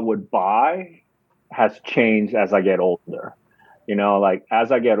what I would buy has changed as I get older.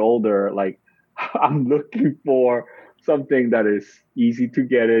 As I get older, I'm looking for something that is easy to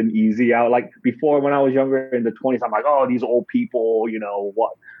get in, easy out. Like before, when I was younger in the 20s, I'm like, oh, these old people,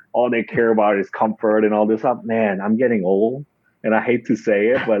 what? All they care about is comfort and all this stuff. Man, I'm getting old, and I hate to say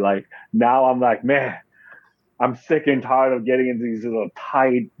it, but now I'm like, man, I'm sick and tired of getting into these little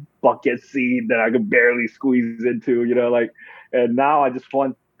tight bucket seat that I could barely squeeze into, and now I just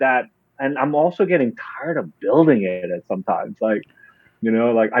want that. And I'm also getting tired of building it at sometimes. I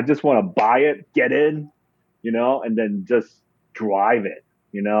just want to buy it, get in, and then just drive it,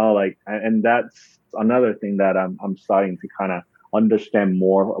 and that's another thing that I'm starting to kind of understand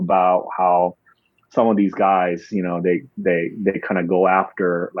more about how some of these guys, they kind of go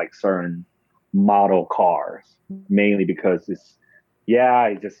after certain model cars, mainly because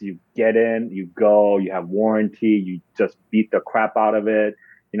you get in, you go, you have warranty, you just beat the crap out of it.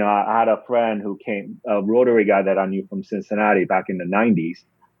 I had a friend who a rotary guy that I knew from Cincinnati back in the 90s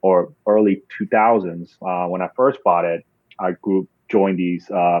or early 2000s. When I first bought it, I joined these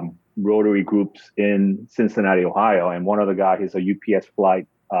rotary groups in Cincinnati, Ohio, and one of the guys is a UPS flight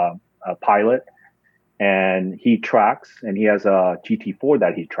pilot, and he tracks, and he has a GT4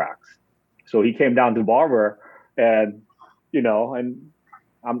 that he tracks. So he came down to Barber, and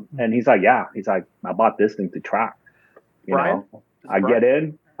and he's like, I bought this thing to track. I get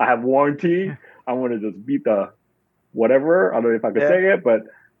in, I have warranty. I want to just beat the whatever. I don't know if I could say it, but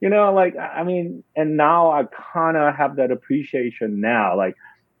and now I kind of have that appreciation now,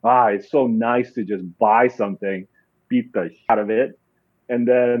 it's so nice to just buy something, beat the shit out of it, and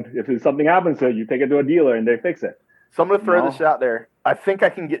then if something happens to it, you take it to a dealer and they fix it. So I'm going to throw this out there. I think I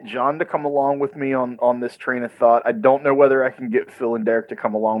can get John to come along with me on this train of thought. I don't know whether I can get Phil and Derek to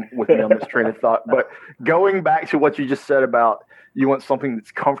come along with me on this train of thought. But going back to what you just said about you want something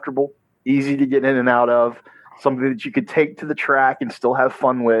that's comfortable, easy to get in and out of, something that you could take to the track and still have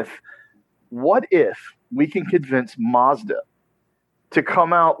fun with. What if we can convince Mazda to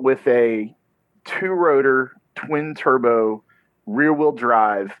come out with a 2-rotor, twin-turbo, rear-wheel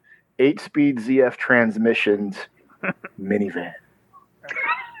drive, 8-speed ZF transmissions minivan?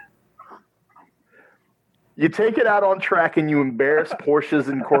 You take it out on track and you embarrass Porsches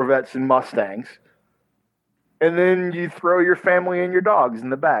and Corvettes and Mustangs. And then you throw your family and your dogs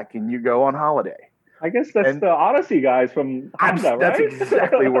in the back and you go on holiday. I guess that's the Odyssey guys from Honda, that's right?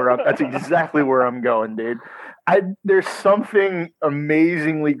 exactly where I'm going, dude. There's something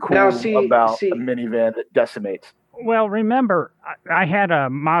amazingly cool about a minivan that decimates. Well, remember, I had a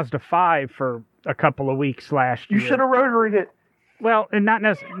Mazda 5 for a couple of weeks last year. You should have rotaried it. Well, and not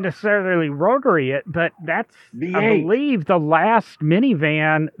necessarily rotary it, but that's, V8. I believe, the last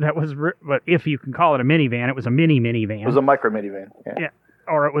minivan that was, if you can call it a minivan, it was a minivan. It was a micro minivan. Yeah.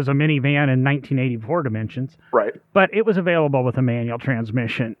 Or it was a minivan in 1984 dimensions. Right. But it was available with a manual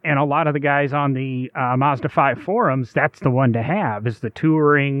transmission. And a lot of the guys on the Mazda 5 forums, that's the one to have, is the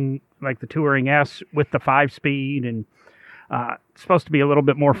Touring, like the Touring S with the 5-speed. And it's supposed to be a little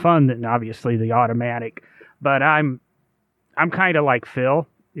bit more fun than, obviously, the automatic. But I'm kind of like Phil.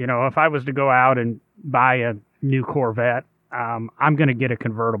 You know, if I was to go out and buy a new Corvette, I'm going to get a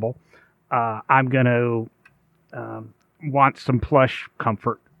convertible. I'm going to want some plush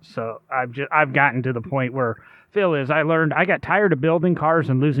comfort. So I've gotten to the point where Phil is. I got tired of building cars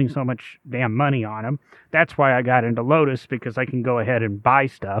and losing so much damn money on them. That's why I got into Lotus, because I can go ahead and buy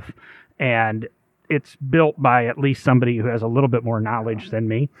stuff, and it's built by at least somebody who has a little bit more knowledge than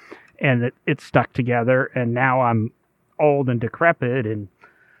me, and it's stuck together. And now I'm old and decrepit, and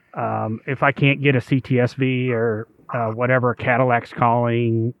if I can't get a CTSV or whatever Cadillac's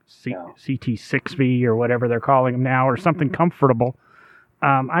calling CT6V or whatever they're calling them now, or something comfortable,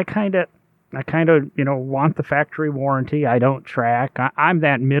 I kind of want the factory warranty. I don't track. I'm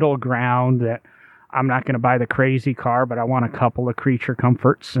that middle ground that I'm not going to buy the crazy car, but I want a couple of creature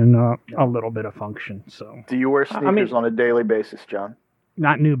comforts and a little bit of function. So, do you wear sneakers on a daily basis, John?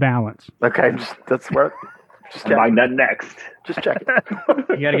 Not New Balance. Okay, that's where. Just buying that next. Just check it.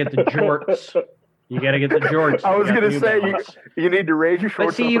 You got to get the jorts. I was going to say, you need to raise your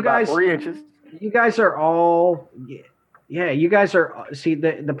shorts up about 3 inches. You guys are all, you guys are, see,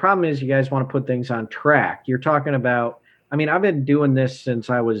 the problem is you guys want to put things on track. You're talking about, I mean, I've been doing this since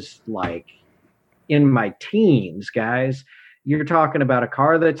I was like in my teens, guys. You're talking about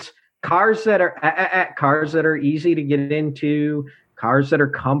cars that are easy to get into, cars that are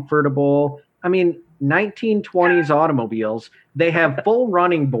comfortable. I mean, 1920s automobiles, they have full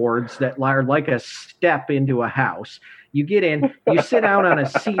running boards that are like a step into a house. You get in, you sit down on a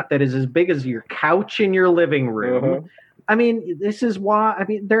seat that is as big as your couch in your living room. Uh-huh. I mean, this is why,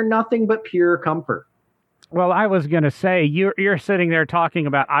 they're nothing but pure comfort. Well, I was going to say, you're sitting there talking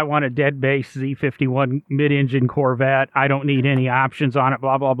about, I want a dead base Z51 mid-engine Corvette. I don't need any options on it,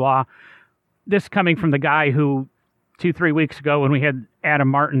 blah, blah, blah. This coming from the guy who 2-3 weeks ago, when we had Adam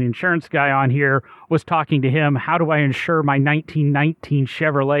Martin, the insurance guy, on here, was talking to him, how do I insure my 1919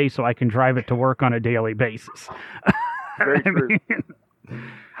 Chevrolet so I can drive it to work on a daily basis? Very true.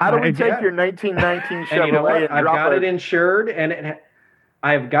 How do we take your 1919 Chevrolet you know and I've drop got it insured, and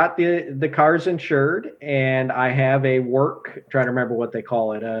I've got the cars insured, and I have a trying to remember what they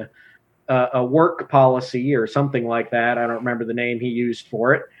call it, a work policy or something like that. I don't remember the name he used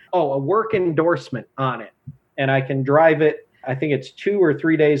for it. Oh, a work endorsement on it. And I can drive it, I think it's 2 or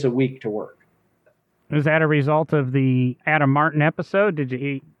 3 days a week to work. Is that a result of the Adam Martin episode? Did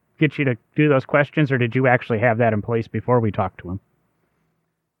he get you to do those questions, or did you actually have that in place before we talked to him?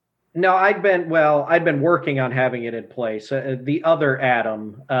 No, I'd been working on having it in place. The other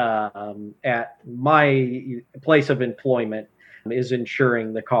Adam at my place of employment is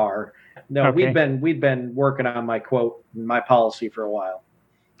insuring the car. No, okay. We'd been working on my policy for a while.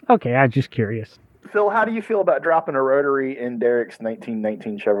 Okay, I was just curious. Phil, how do you feel about dropping a rotary in Derek's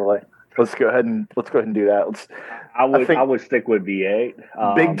 1919 Chevrolet? Let's go ahead and do that. I would stick with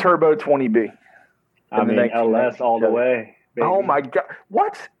V8. Big turbo 20B. I mean, LS all the way. Baby. Oh my God!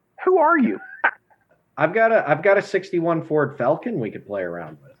 What? Who are you? I've got a 61 Ford Falcon we could play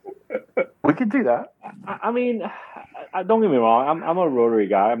around with. We could do that. I mean, don't get me wrong. I'm a rotary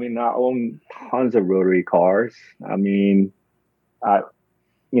guy. I mean, I own tons of rotary cars. I mean,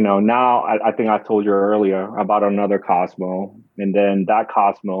 now I think I told you earlier about another Cosmo, and then that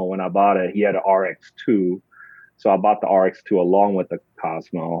Cosmo, when I bought it, he had an RX-2, so I bought the RX-2 along with the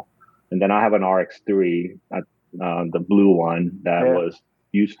Cosmo, and then I have an RX-3, the blue one that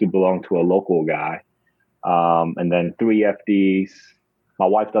used to belong to a local guy, and then 3 FDs. My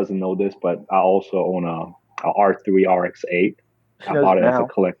wife doesn't know this, but I also own R3 RX-8. I bought it as a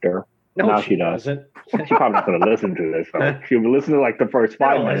collector. No, now she does. Doesn't. She's probably not going to listen to this. So she'll be listening to like the first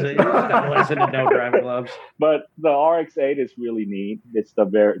 5 minutes. You don't listen to No Driving Gloves. But the RX-8 is really neat. It's the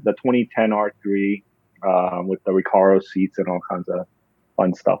 2010 R3 with the Recaro seats and all kinds of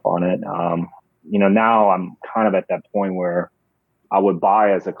fun stuff on it. Now I'm kind of at that point where I would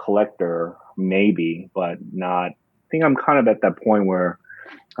buy as a collector, maybe, but not. I think I'm kind of at that point where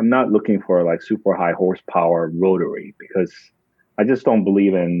I'm not looking for like super high horsepower rotary because I just don't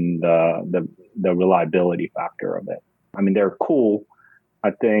believe in the reliability factor of it. I mean, they're cool.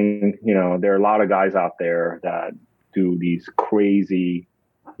 I think, there are a lot of guys out there that do these crazy,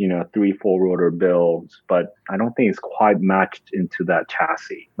 3-4 rotor builds, but I don't think it's quite matched into that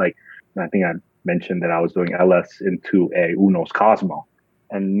chassis. Like, I think I mentioned that I was doing LS into a Unos Cosmo.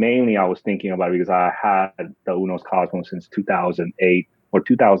 And mainly I was thinking about it because I had the Unos Cosmo since 2008 or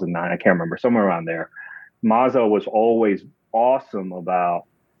 2009. I can't remember, somewhere around there. Mazda was always awesome about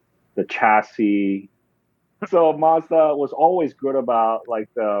the chassis. So Mazda was always good about like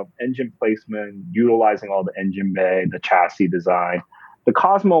the engine placement, utilizing all the engine bay, the chassis design. The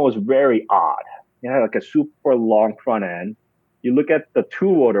Cosmo was very odd. It had like a super long front end. You look at the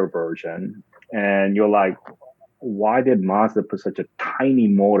 2-rotor version and you're like, why did Mazda put such a tiny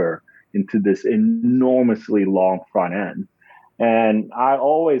motor into this enormously long front end? And I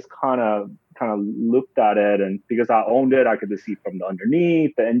always kind of looked at it, and because I owned it, I could see from the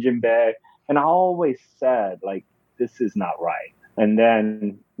underneath, the engine bay. And I always said, like, this is not right. And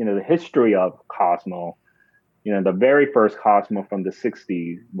then, the history of Cosmo, the very first Cosmo from the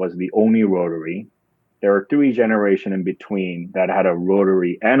 60s was the only rotary. There were 3 generations in between that had a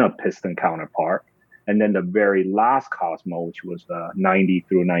rotary and a piston counterpart. And then the very last Cosmo, which was the 90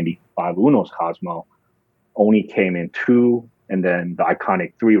 through 95 Unos Cosmo, only came in 2 and then the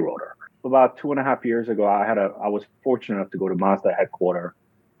iconic 3-rotor. About 2.5 years ago, I was fortunate enough to go to Mazda headquarters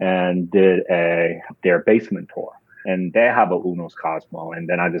and did their basement tour. And they have a Unos Cosmo. And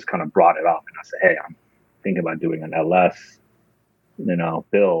then I just kind of brought it up and I said, hey, I'm thinking about doing an LS,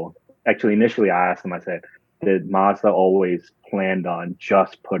 build. Actually, initially I asked them, I said, did Mazda always planned on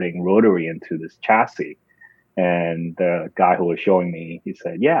just putting rotary into this chassis? And the guy who was showing me, he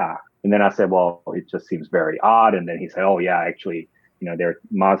said, yeah. And then I said, well, it just seems very odd. And then he said, oh, yeah, actually,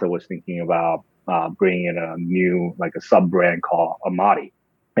 Mazda was thinking about bringing in a new, like a sub-brand called Amati.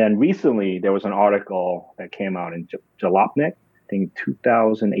 And recently there was an article that came out in Jalopnik, I think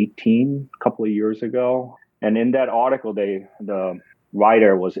 2018, a couple of years ago. And in that article, the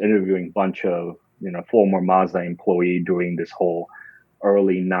writer was interviewing a bunch of, former Mazda employee during this whole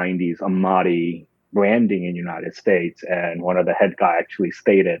early 90s Amati branding in the United States. And one of the head guy actually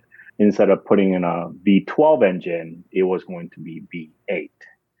stated, instead of putting in a V12 engine, it was going to be V8.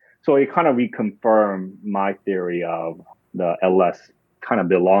 So it kind of reconfirmed my theory of the LS kind of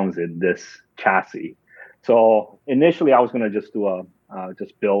belongs in this chassis. So initially I was going to just do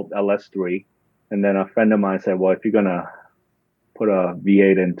just build LS3. And then a friend of mine said, well, if you're going to put a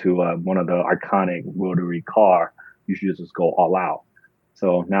V8 into one of the iconic rotary car, you should just go all out.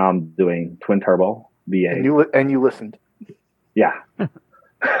 So now I'm doing twin turbo V8. And you listened. Yeah.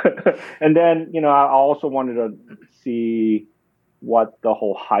 And then, I also wanted to see what the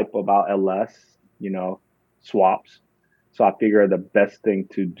whole hype about LS, swaps. So I figured the best thing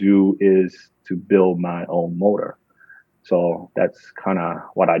to do is to build my own motor. So that's kind of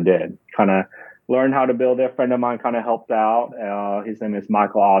what I did. Kind of learned how to build it. A friend of mine kind of helped out. His name is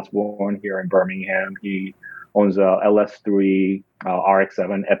Michael Osborne here in Birmingham. He owns a LS3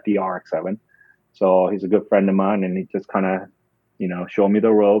 RX-7, FD RX-7. So he's a good friend of mine, and he just kind of, showed me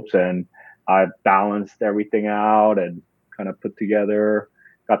the ropes, and I balanced everything out and kind of put together,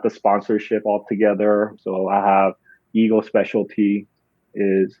 got the sponsorship all together. So I have Eagle Specialty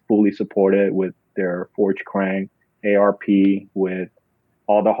is fully supported with their forge crank, ARP with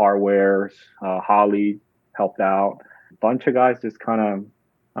all the hardwares. Holly helped out. A bunch of guys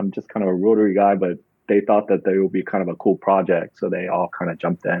I'm just kind of a rotary guy, but they thought that they would be kind of a cool project. So they all kind of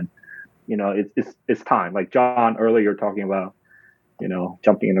jumped in. It's time. Like John earlier talking about,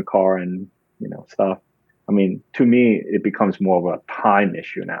 jumping in a car and, stuff. I mean, to me, it becomes more of a time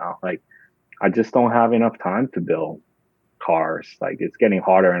issue now. Like, I just don't have enough time to build cars. Like, it's getting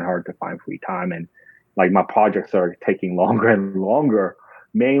harder and harder to find free time. And like, my projects are taking longer and longer,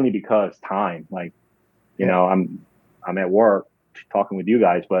 mainly because time. Like, I'm at work talking with you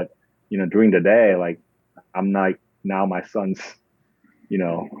guys, but, during the day, like, I'm like now my son's,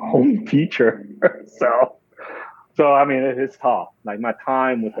 home teacher. So I mean, it's tough. Like, my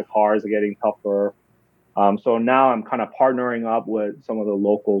time with the cars are getting tougher. So now I'm kind of partnering up with some of the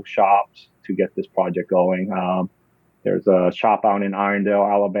local shops to get this project going. There's a shop out in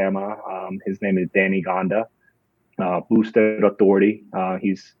Irondale, Alabama. His name is Danny Gonda, Boosted Authority.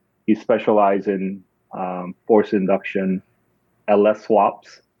 He's specialized in force induction LS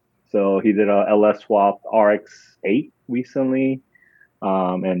swaps. So he did a LS swap RX-8 recently,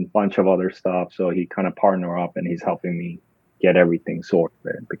 and a bunch of other stuff. So he kind of partner up, and he's helping me get everything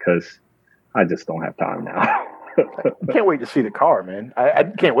sorted because I just don't have time now. I can't wait to see the car, man. I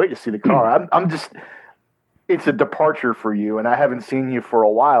can't wait to see the car. I'm just, it's a departure for you, and I haven't seen you for a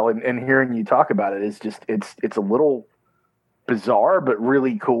while, and hearing you talk about it is just, it's a little bizarre, but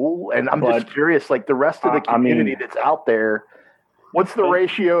really cool. And I'm just curious, like the rest of the community that's out there, what's the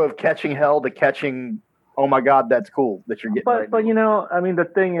ratio of catching hell to catching, oh my God, that's cool that you're getting But you know, I mean, the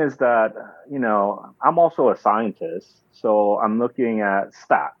thing is that, you know, I'm also a scientist, so I'm looking at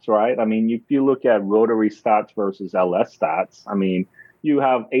stats, right? I mean, if you look at rotary stats versus LS stats, I mean, you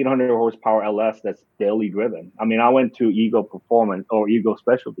have 800 horsepower LS that's daily driven. I mean, I went to Eagle Performance or Eagle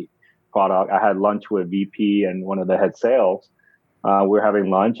Specialty product. I had lunch with VP and one of the head sales. We're having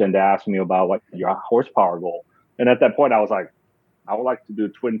lunch, and they asked me about what your horsepower goal. And at that point, I was like, I would like to do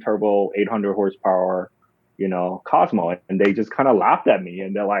twin turbo 800 horsepower, you know, Cosmo. And they just kind of laughed at me,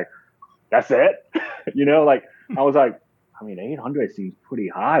 and they're like, that's it? You know, like, I was like, I mean, 800 seems pretty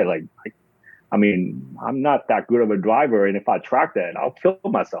high. Like, I mean, I'm not that good of a driver, and if I track that, I'll kill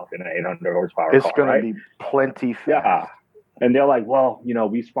myself in an 800 horsepower it's car. It's going to be plenty fast. Yeah. And they're like, well, you know,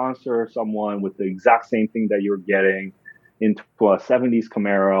 we sponsor someone with the exact same thing that you're getting into a 70s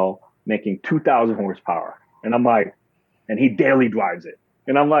Camaro making 2,000 horsepower. And I'm like, and he daily drives it.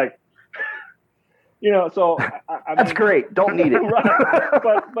 And I'm like, you know, so I that's great. Don't need it.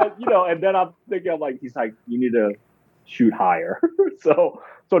 Right. But you know, and then I'm thinking, like, he's like, you need to shoot higher. So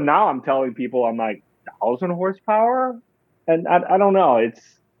now I'm telling people, I'm like, 1,000 horsepower, and I don't know. It's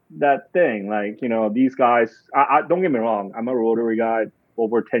that thing, like, you know, these guys. I don't get me wrong. I'm a rotary guy.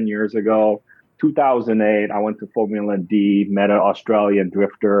 Over 10 years ago, 2008, I went to Formula D, met an Australian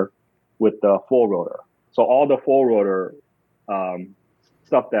drifter with the full rotor. So all the full rotor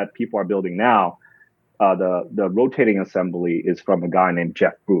stuff that people are building now, the rotating assembly is from a guy named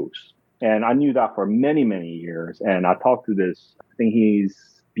Jeff Bruce. And I knew that for many, many years. And I talked to this, I think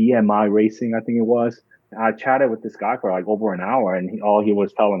he's BMI Racing, I think it was. I chatted with this guy for like over an hour, and all he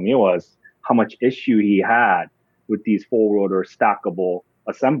was telling me was how much issue he had with these full rotor stackable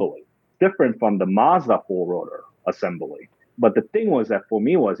assembly. Different from the Mazda full rotor assembly. But the thing was that for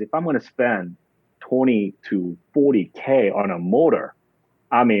me was, if I'm going to spend 20 to 40K on a motor,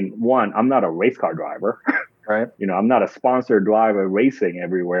 I mean, one, I'm not a race car driver. Right. You know, I'm not a sponsored driver racing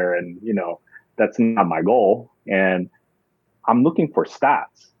everywhere. And, you know, that's not my goal. And I'm looking for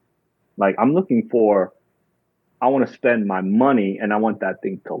stats. Like, I'm looking for, I want to spend my money and I want that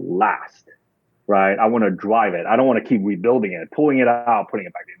thing to last. Right. I want to drive it. I don't want to keep rebuilding it, pulling it out, putting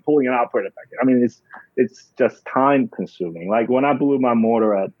it back in, pulling it out, putting it back in. I mean, it's just time consuming. Like when I blew my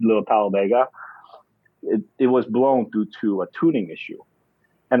motor at Little Talladega, it was blown due to a tuning issue.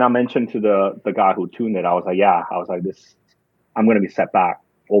 And I mentioned to the guy who tuned it, I was like, this, I'm going to be set back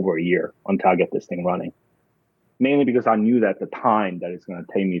over a year until I get this thing running. Mainly because I knew that the time that it's going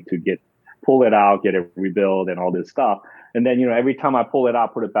to take me to pull it out, get it rebuilt and all this stuff. And then, you know, every time I pull it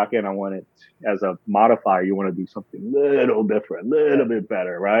out, put it back in, I want it as a modifier. You want to do something little different, little bit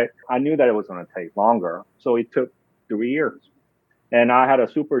better, right? I knew that it was going to take longer. So it took 3 years. And I had a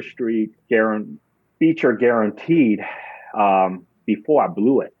Super Street feature guaranteed, before I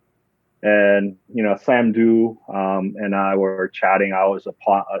blew it. And, you know, Sam Du and I were chatting. I was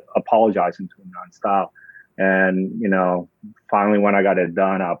apologizing to him nonstop. And, you know, finally when I got it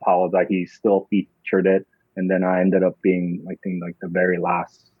done, I apologized. He still featured it. And then I ended up being, I think, like the very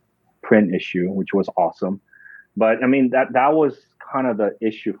last print issue, which was awesome. But I mean, that was kind of the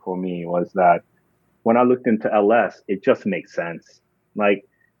issue for me, was that when I looked into LS, it just makes sense. Like,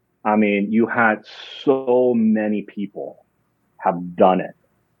 I mean, you had so many people have done it.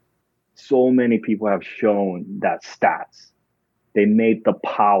 So many people have shown that stats. They made the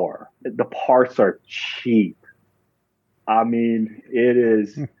power. The parts are cheap. I mean, it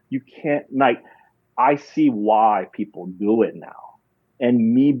is, you can't, like, I see why people do it now.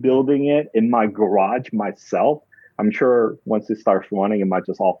 And me building it in my garage myself, I'm sure once it starts running, it might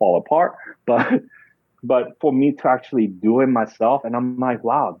just all fall apart. But for me to actually do it myself, and I'm like,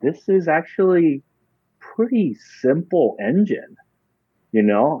 wow, this is actually pretty simple engine. You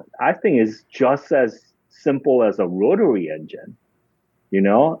know, I think it's just as simple as a rotary engine. You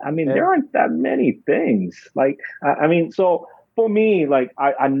know, I mean, there aren't that many things. Like, I mean, so for me, like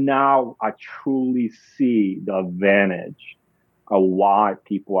I now I truly see the advantage of why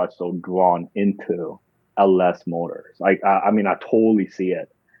people are so drawn into LS motors. Like I mean, I totally see it,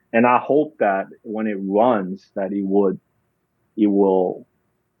 and I hope that when it runs, that it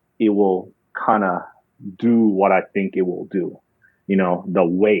will kind of do what I think it will do. You know, the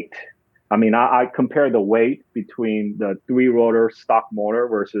weight. I mean, I compare the weight between the 3-rotor stock motor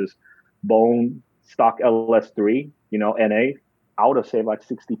versus bone stock LS3, you know, NA. I would have saved like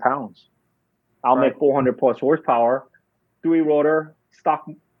 60 pounds. I'll make 400 plus horsepower. 3-rotor stock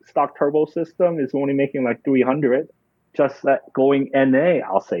turbo system is only making like 300. Just that going NA,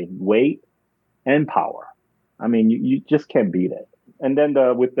 I'll say weight and power. I mean, you just can't beat it. And then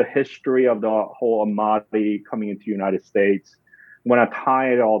with the history of the whole Amati coming into the United States, when I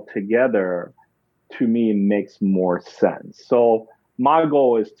tie it all together, to me, it makes more sense. So my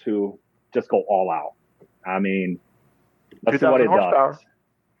goal is to just go all out. I mean, let's see what it does.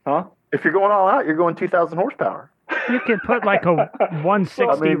 Huh? If you're going all out, you're going 2,000 horsepower. You could put like a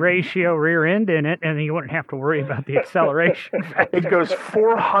 160 ratio rear end in it, and then you wouldn't have to worry about the acceleration factor. It goes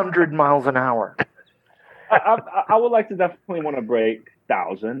 400 miles an hour. I would like to definitely want to break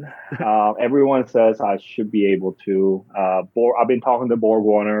 1,000. Everyone says I should be able to. I've been talking to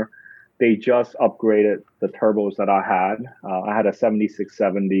BorgWarner. They just upgraded the turbos that I had. I had a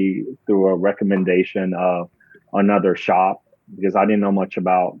 7670 through a recommendation of another shop because I didn't know much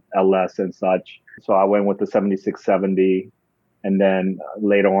about LS and such. So I went with the 7670. And then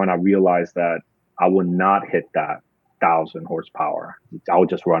later on, I realized that I would not hit that 1,000 horsepower. I would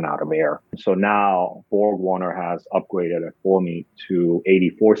just run out of air. So now BorgWarner has upgraded it for me to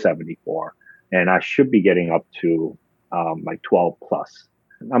 8474, and I should be getting up to like 12 plus.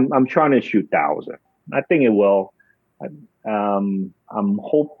 I'm trying to shoot 1,000. I think it will. I'm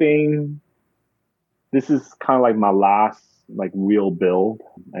hoping this is kind of like my last like real build,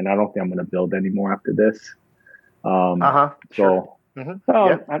 and I don't think I'm going to build anymore after this. Sure.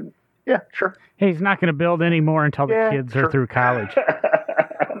 So, yeah, sure. He's not going to build anymore until the kids are through college.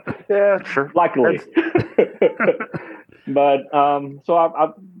 Yeah, sure. Luckily. But so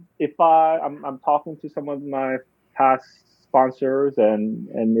I'm talking to some of my past sponsors,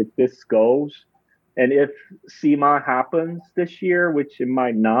 and if this goes, and if SEMA happens this year, which it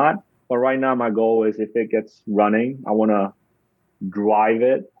might not, but right now my goal is if it gets running, I want to drive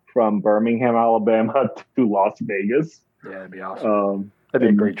it from Birmingham, Alabama to Las Vegas. Yeah, that'd be awesome. That'd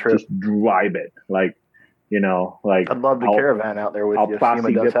be a great trip. Just drive it, like, you know, like I'd love the caravan out there with you.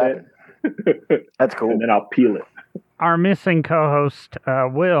 Plastic dip it. That's cool. And then I'll peel it. Our missing co-host,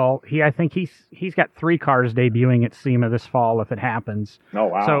 Will, I think he's got 3 cars debuting at SEMA this fall if it happens. Oh,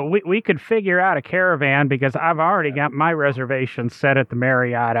 wow. So we could figure out a caravan because I've already got my reservation set at the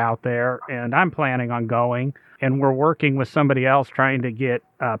Marriott out there, and I'm planning on going. And we're working with somebody else trying to get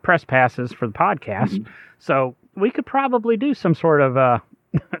press passes for the podcast. Mm-hmm. So we could probably do some sort of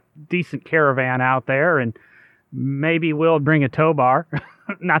decent caravan out there, and maybe we'll bring a tow bar.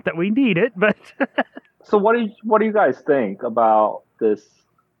 Not that we need it, but... So what do you guys think about this?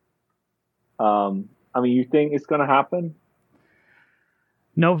 I mean, you think it's going to happen?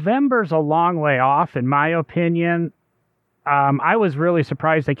 November's a long way off, in my opinion. I was really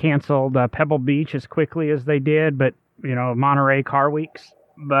surprised they canceled Pebble Beach as quickly as they did, but, you know, Monterey Car Weeks.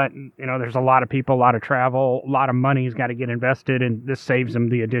 But, you know, there's a lot of people, a lot of travel, a lot of money's got to get invested, and this saves them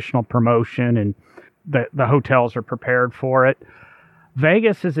the additional promotion, and the hotels are prepared for it.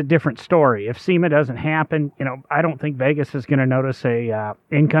 Vegas is a different story. If SEMA doesn't happen, you know, I don't think Vegas is going to notice a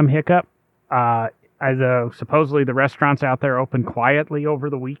income hiccup. Supposedly the restaurants out there open quietly over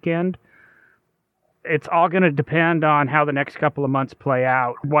the weekend. It's all going to depend on how the next couple of months play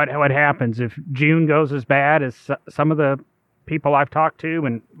out. What happens if June goes as bad as some of the people I've talked to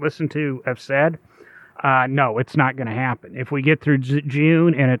and listened to have said? No, it's not going to happen. If we get through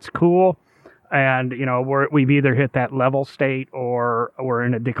June and it's cool, and, you know, we've either hit that level state or we're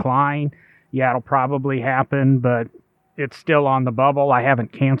in a decline, yeah, it'll probably happen, but it's still on the bubble. I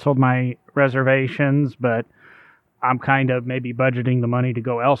haven't canceled my reservations, but I'm kind of maybe budgeting the money to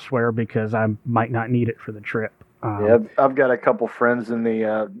go elsewhere because I might not need it for the trip. Yeah, I've got a couple friends in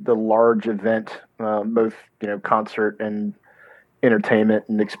the large event, both, you know, concert and entertainment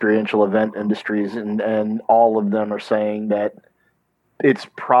and experiential event industries, and all of them are saying that it's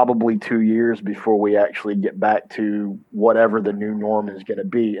probably 2 years before we actually get back to whatever the new norm is going to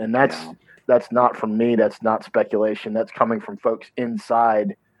be. And that's not from me. That's not speculation. That's coming from folks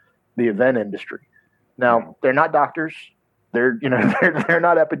inside the event industry. Now, they're not doctors. They're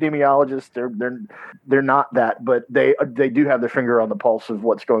not epidemiologists. They're not that, but they do have their finger on the pulse of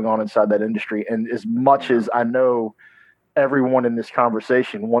what's going on inside that industry. And as much as I know everyone in this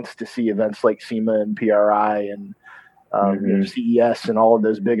conversation wants to see events like SEMA and PRI and CES and all of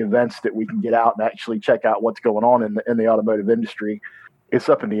those big events that we can get out and actually check out what's going on in the automotive industry. It's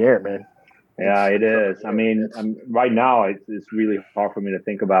up in the air, man. Yeah, it is. I mean, right now it's really hard for me to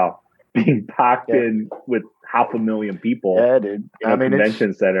think about being packed in with 500,000 people. Yeah, dude. In a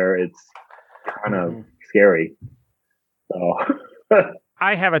convention center. It's kind of scary. So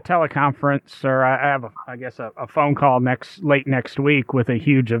I have a teleconference, or I have, a phone call late next week with a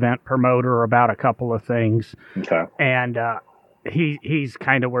huge event promoter about a couple of things. Okay. And he's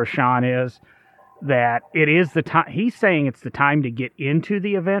kind of where Sean is, that it is the time. He's saying it's the time to get into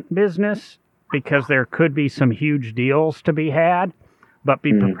the event business because there could be some huge deals to be had, but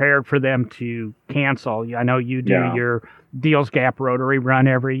be prepared for them to cancel. I know you do your Deals Gap Rotary run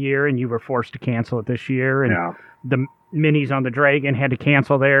every year, and you were forced to cancel it this year. And the minis on the Dragon had to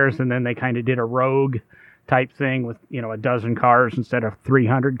cancel theirs, and then they kind of did a rogue type thing with, a dozen cars instead of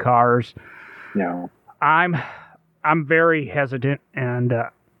 300 cars. Yeah. I'm very hesitant, and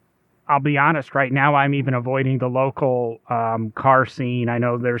I'll be honest, right now I'm even avoiding the local car scene. I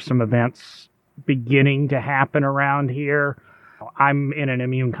know there's some events beginning to happen around here. I'm in an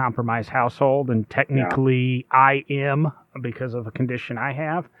immune-compromised household, and technically I am because of a condition I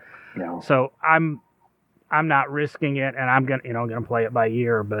have. Yeah. So I'm not risking it, and I'm gonna play it by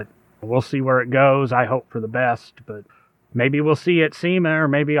ear. But we'll see where it goes. I hope for the best, but maybe we'll see at SEMA, or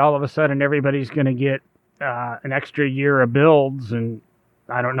maybe all of a sudden everybody's gonna get an extra year of builds, and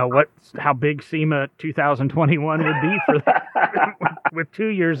I don't know how big SEMA 2021 would be for that with 2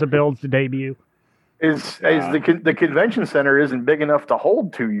 years of builds to debut. Is the convention center isn't big enough to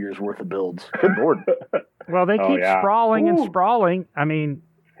hold 2 years worth of builds. Good Lord. Well, they keep sprawling and sprawling. I mean,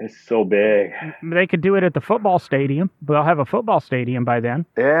 it's so big. They could do it at the football stadium. They'll have a football stadium by then.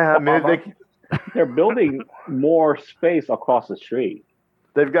 Yeah, I mean, they're building more space across the street.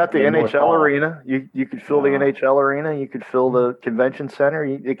 They've got the NHL arena. You could fill the NHL arena. You could fill the convention center.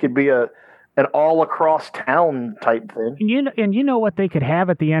 It could be an all across town type thing. And you know what they could have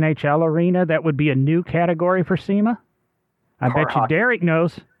at the NHL arena that would be a new category for SEMA? I bet you Derek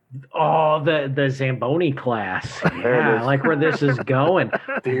knows. Oh, the Zamboni class. Yeah, I like where this is going.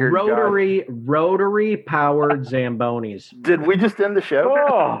 Rotary powered Zambonis. Did we just end the show?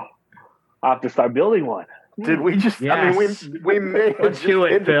 Oh, I have to start building one. Did we just? Yes. I mean, we may. Let's do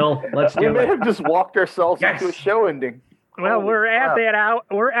it, Phil. Let's do it. We may have just walked ourselves into a show ending. Well, we're at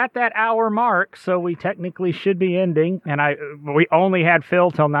that hour mark, so we technically should be ending. And we only had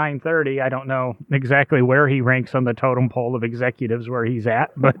Phil till 9:30. I don't know exactly where he ranks on the totem pole of executives where he's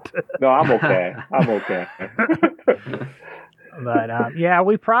at, but no, I'm okay. But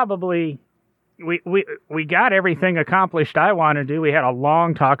we probably we got everything accomplished I want to do. We had a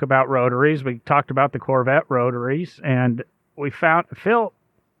long talk about rotaries. We talked about the Corvette rotaries, and we found Phil.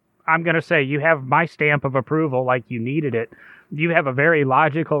 I'm going to say you have my stamp of approval like you needed it. You have a very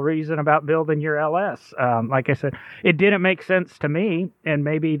logical reason about building your LS. Like I said, it didn't make sense to me, and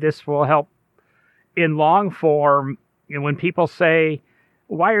maybe this will help in long form. When people say,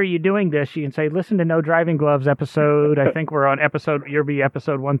 why are you doing this? You can say, listen to No Driving Gloves episode. I think we're on episode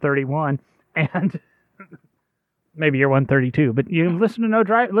 131, and maybe you're 132, but you listen to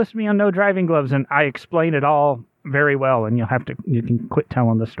me on No Driving Gloves, and I explain it all very well, and you can quit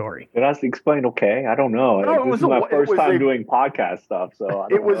telling the story. But that's explained okay. I don't know. This is my first time doing podcast stuff, so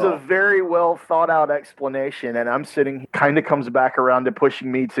it was a very well thought out explanation, and I'm sitting kind of comes back around to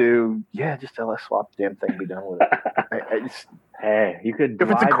pushing me to just LS swap the damn thing, be done with it. Hey, you could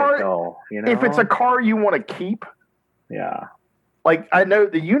drive it though. If it's a car you want to keep, like I know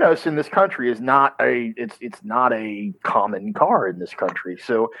the UNOS in this country is not it's not a common car in this country.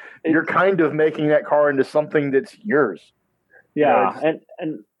 So you're kind of making that car into something that's yours. Yeah,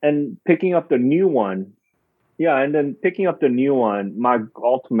 and picking up the new one. Yeah, and then picking up the new one, my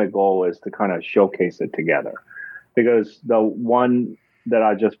ultimate goal is to kind of showcase it together. Because the one that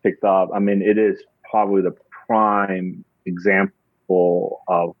I just picked up, I mean, it is probably the prime example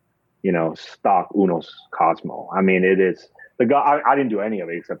of, stock UNOS Cosmo. I mean, it is the guy. I didn't do any of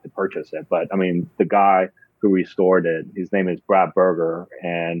it except to purchase it, but I mean, the guy who restored it, his name is Brad Berger,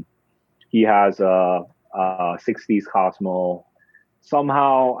 and he has a 60s Cosmo.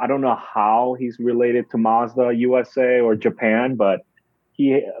 Somehow, I don't know how he's related to Mazda USA or Japan, but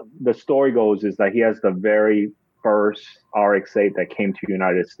the story goes is that he has the very first RX-8 that came to the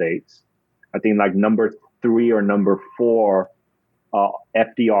United States. I think like number 3 or number 4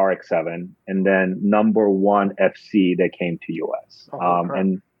 FD-RX-7, and then number 1 FC that came to US.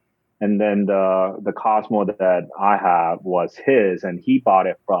 And then the Cosmo that I have was his, and he bought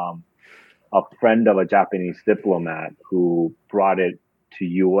it from a friend of a Japanese diplomat who brought it to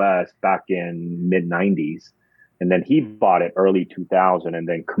US back in mid 90s. And then he bought it early 2000 and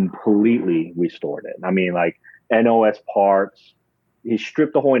then completely restored it. I mean, like NOS parts, he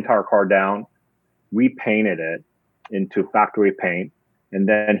stripped the whole entire car down, repainted it into factory paint. And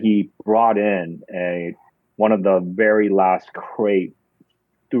then he brought in one of the very last crate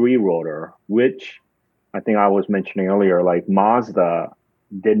 3-rotor, which I think I was mentioning earlier, like Mazda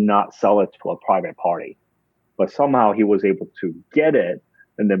did not sell it to a private party, but somehow he was able to get it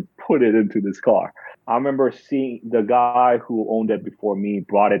and then put it into this car. I remember seeing the guy who owned it before me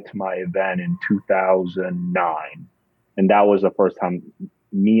brought it to my event in 2009. And that was the first time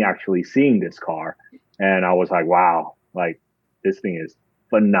me actually seeing this car. And I was like, wow, like this thing is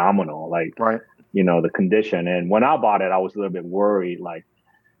phenomenal. Like, right. You know, the condition. And when I bought it, I was a little bit worried, like,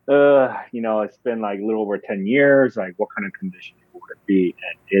 you know, it's been like a little over 10 years. Like, what kind of condition would it be?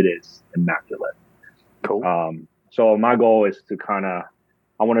 And it is immaculate. Cool. So my goal is to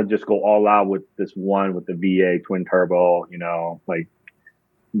I want to just go all out with this one with the V8 twin turbo, you know, like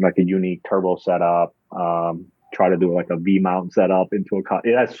a unique turbo setup. Try to do like a V mount setup into a car.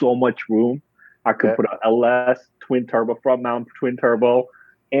 It has so much room. I could put an LS twin turbo, front mount twin turbo,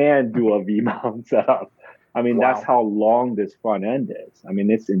 and do a V mount setup. I mean, that's how long this front end is. I mean,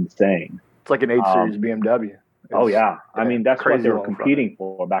 it's insane. It's like an 8 Series BMW. I mean, that's what they were competing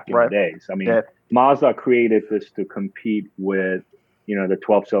for back in the days. I mean, Mazda created this to compete with, you know, the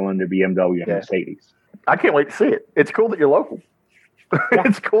 12-cylinder BMW and Mercedes. I can't wait to see it. It's cool that you're local.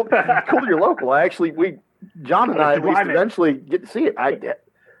 It's cool. It's cool that you're local. John and I at least eventually get to see it.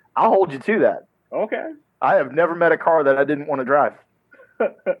 I'll hold you to that. Okay. I have never met a car that I didn't want to drive.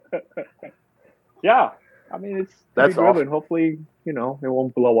 Yeah. I mean, that's awesome. Hopefully, you know, it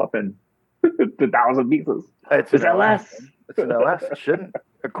won't blow up in 1,000 pieces. It's an LS. It's an LS. It shouldn't.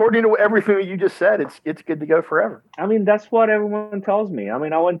 According to everything you just said, it's good to go forever. I mean, that's what everyone tells me. I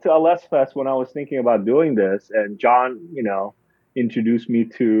mean, I went to LS Fest when I was thinking about doing this, and John, you know, introduced me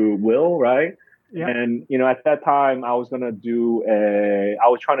to Will, right? Yeah. And, you know, at that time, I was going to I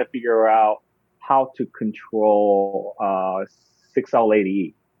was trying to figure out how to control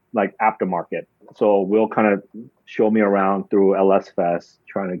 6L80E, like aftermarket. So Will kind of showed me around through LS Fest,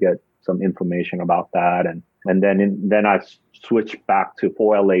 trying to get some information about that. And then I switched back to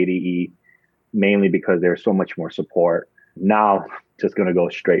 4L80E, mainly because there's so much more support. Now, just going to go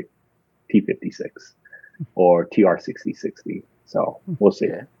straight T56 or TR6060. So we'll see.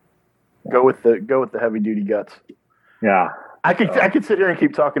 Yeah. Go with the heavy duty guts. Yeah. I could sit here and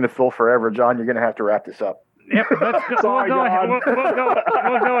keep talking to Phil forever. John, you're going to have to wrap this up. Yep, we'll go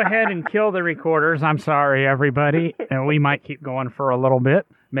ahead and kill the recorders. I'm sorry, everybody, and we might keep going for a little bit.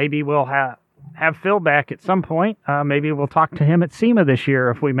 Maybe we'll have Phil back at some point. Maybe we'll talk to him at SEMA this year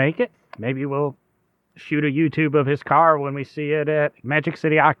if we make it. Maybe we'll shoot a YouTube of his car when we see it at Magic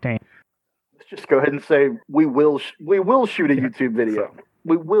City Octane. Let's just go ahead and say we will shoot a YouTube video.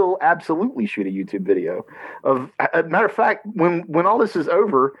 We will absolutely shoot a YouTube video. As a matter of fact, when all this is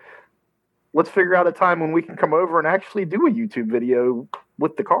over, let's figure out a time when we can come over and actually do a YouTube video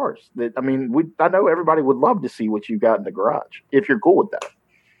with the cars. I know everybody would love to see what you got in the garage, if you're cool with that.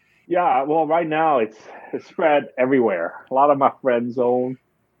 Yeah, well, right now it's spread everywhere. A lot of my friends own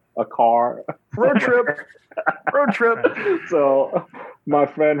a car. Road trip. So my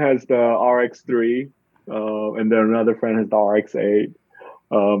friend has the RX-3, and then another friend has the RX-8.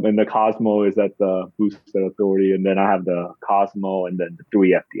 And the Cosmo is at the Boosted Authority, and then I have the Cosmo and then the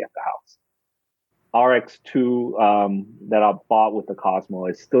 3FD at the house. RX-2 that I bought with the Cosmo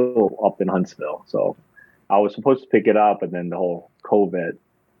is still up in Huntsville, so I was supposed to pick it up, and then the whole COVID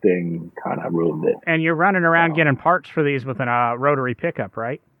thing kind of ruined it. And you're running around getting parts for these with a rotary pickup,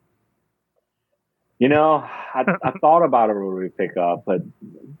 right? You know, I thought about a rotary pickup, but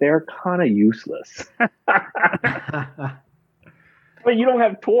they're kind of useless. But you don't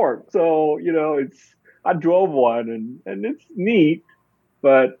have torque, so you know I drove one and it's neat,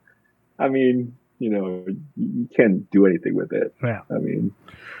 but I mean, you know, you can't do anything with it. Yeah. I mean,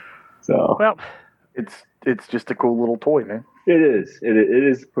 so well, it's just a cool little toy, man. It is. It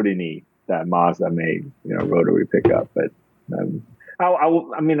is pretty neat that Mazda made, you know, rotary pickup. But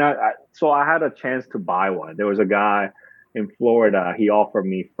so I had a chance to buy one. There was a guy in Florida. He offered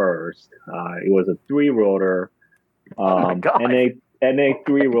me first. It was a 3-rotor. NA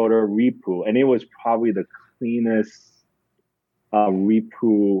 3-rotor Repu, and it was probably the cleanest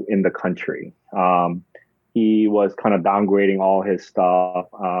Repu in the country. He was kind of downgrading all his stuff.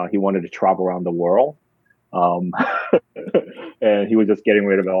 He wanted to travel around the world, and he was just getting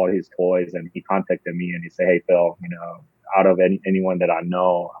rid of all his toys. And he contacted me and he said, "Hey Phil, you know, out of anyone that I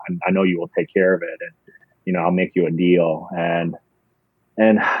know. I know you will take care of it, and I'll make you a deal. And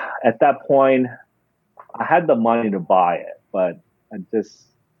at that point, I had the money to buy it, but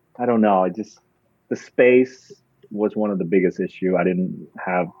I don't know. The space was one of the biggest issue. I didn't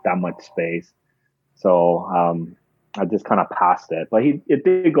have that much space, so I just kind of passed it. But it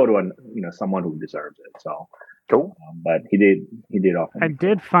did go to someone who deserves it. So. Cool. But he did offer me. I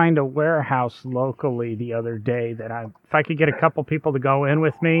did find a warehouse locally the other day that if I could get a couple people to go in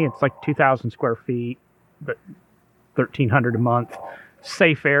with me, it's like 2,000 square feet, but $1,300 a month,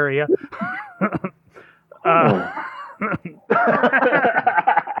 safe area.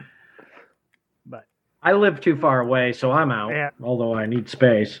 But I live too far away, so I'm out. Yeah. Although I need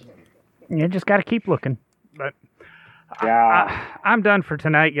space. You just got to keep looking. But yeah, I'm done for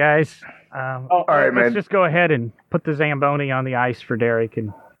tonight, guys. All right, man. Let's just go ahead and put the Zamboni on the ice for Derek.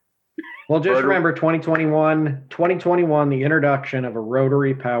 Well, just remember 2021, the introduction of a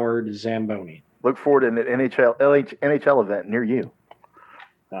rotary-powered Zamboni. Look forward to an NHL event near you.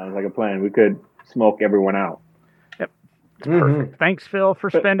 Sounds like a plan. We could smoke everyone out. Yep. It's perfect. Thanks, Phil, for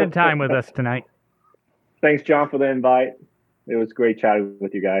spending time with us tonight. Thanks, John, for the invite. It was great chatting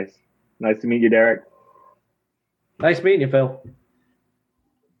with you guys. Nice to meet you, Derek. Nice meeting you, Phil.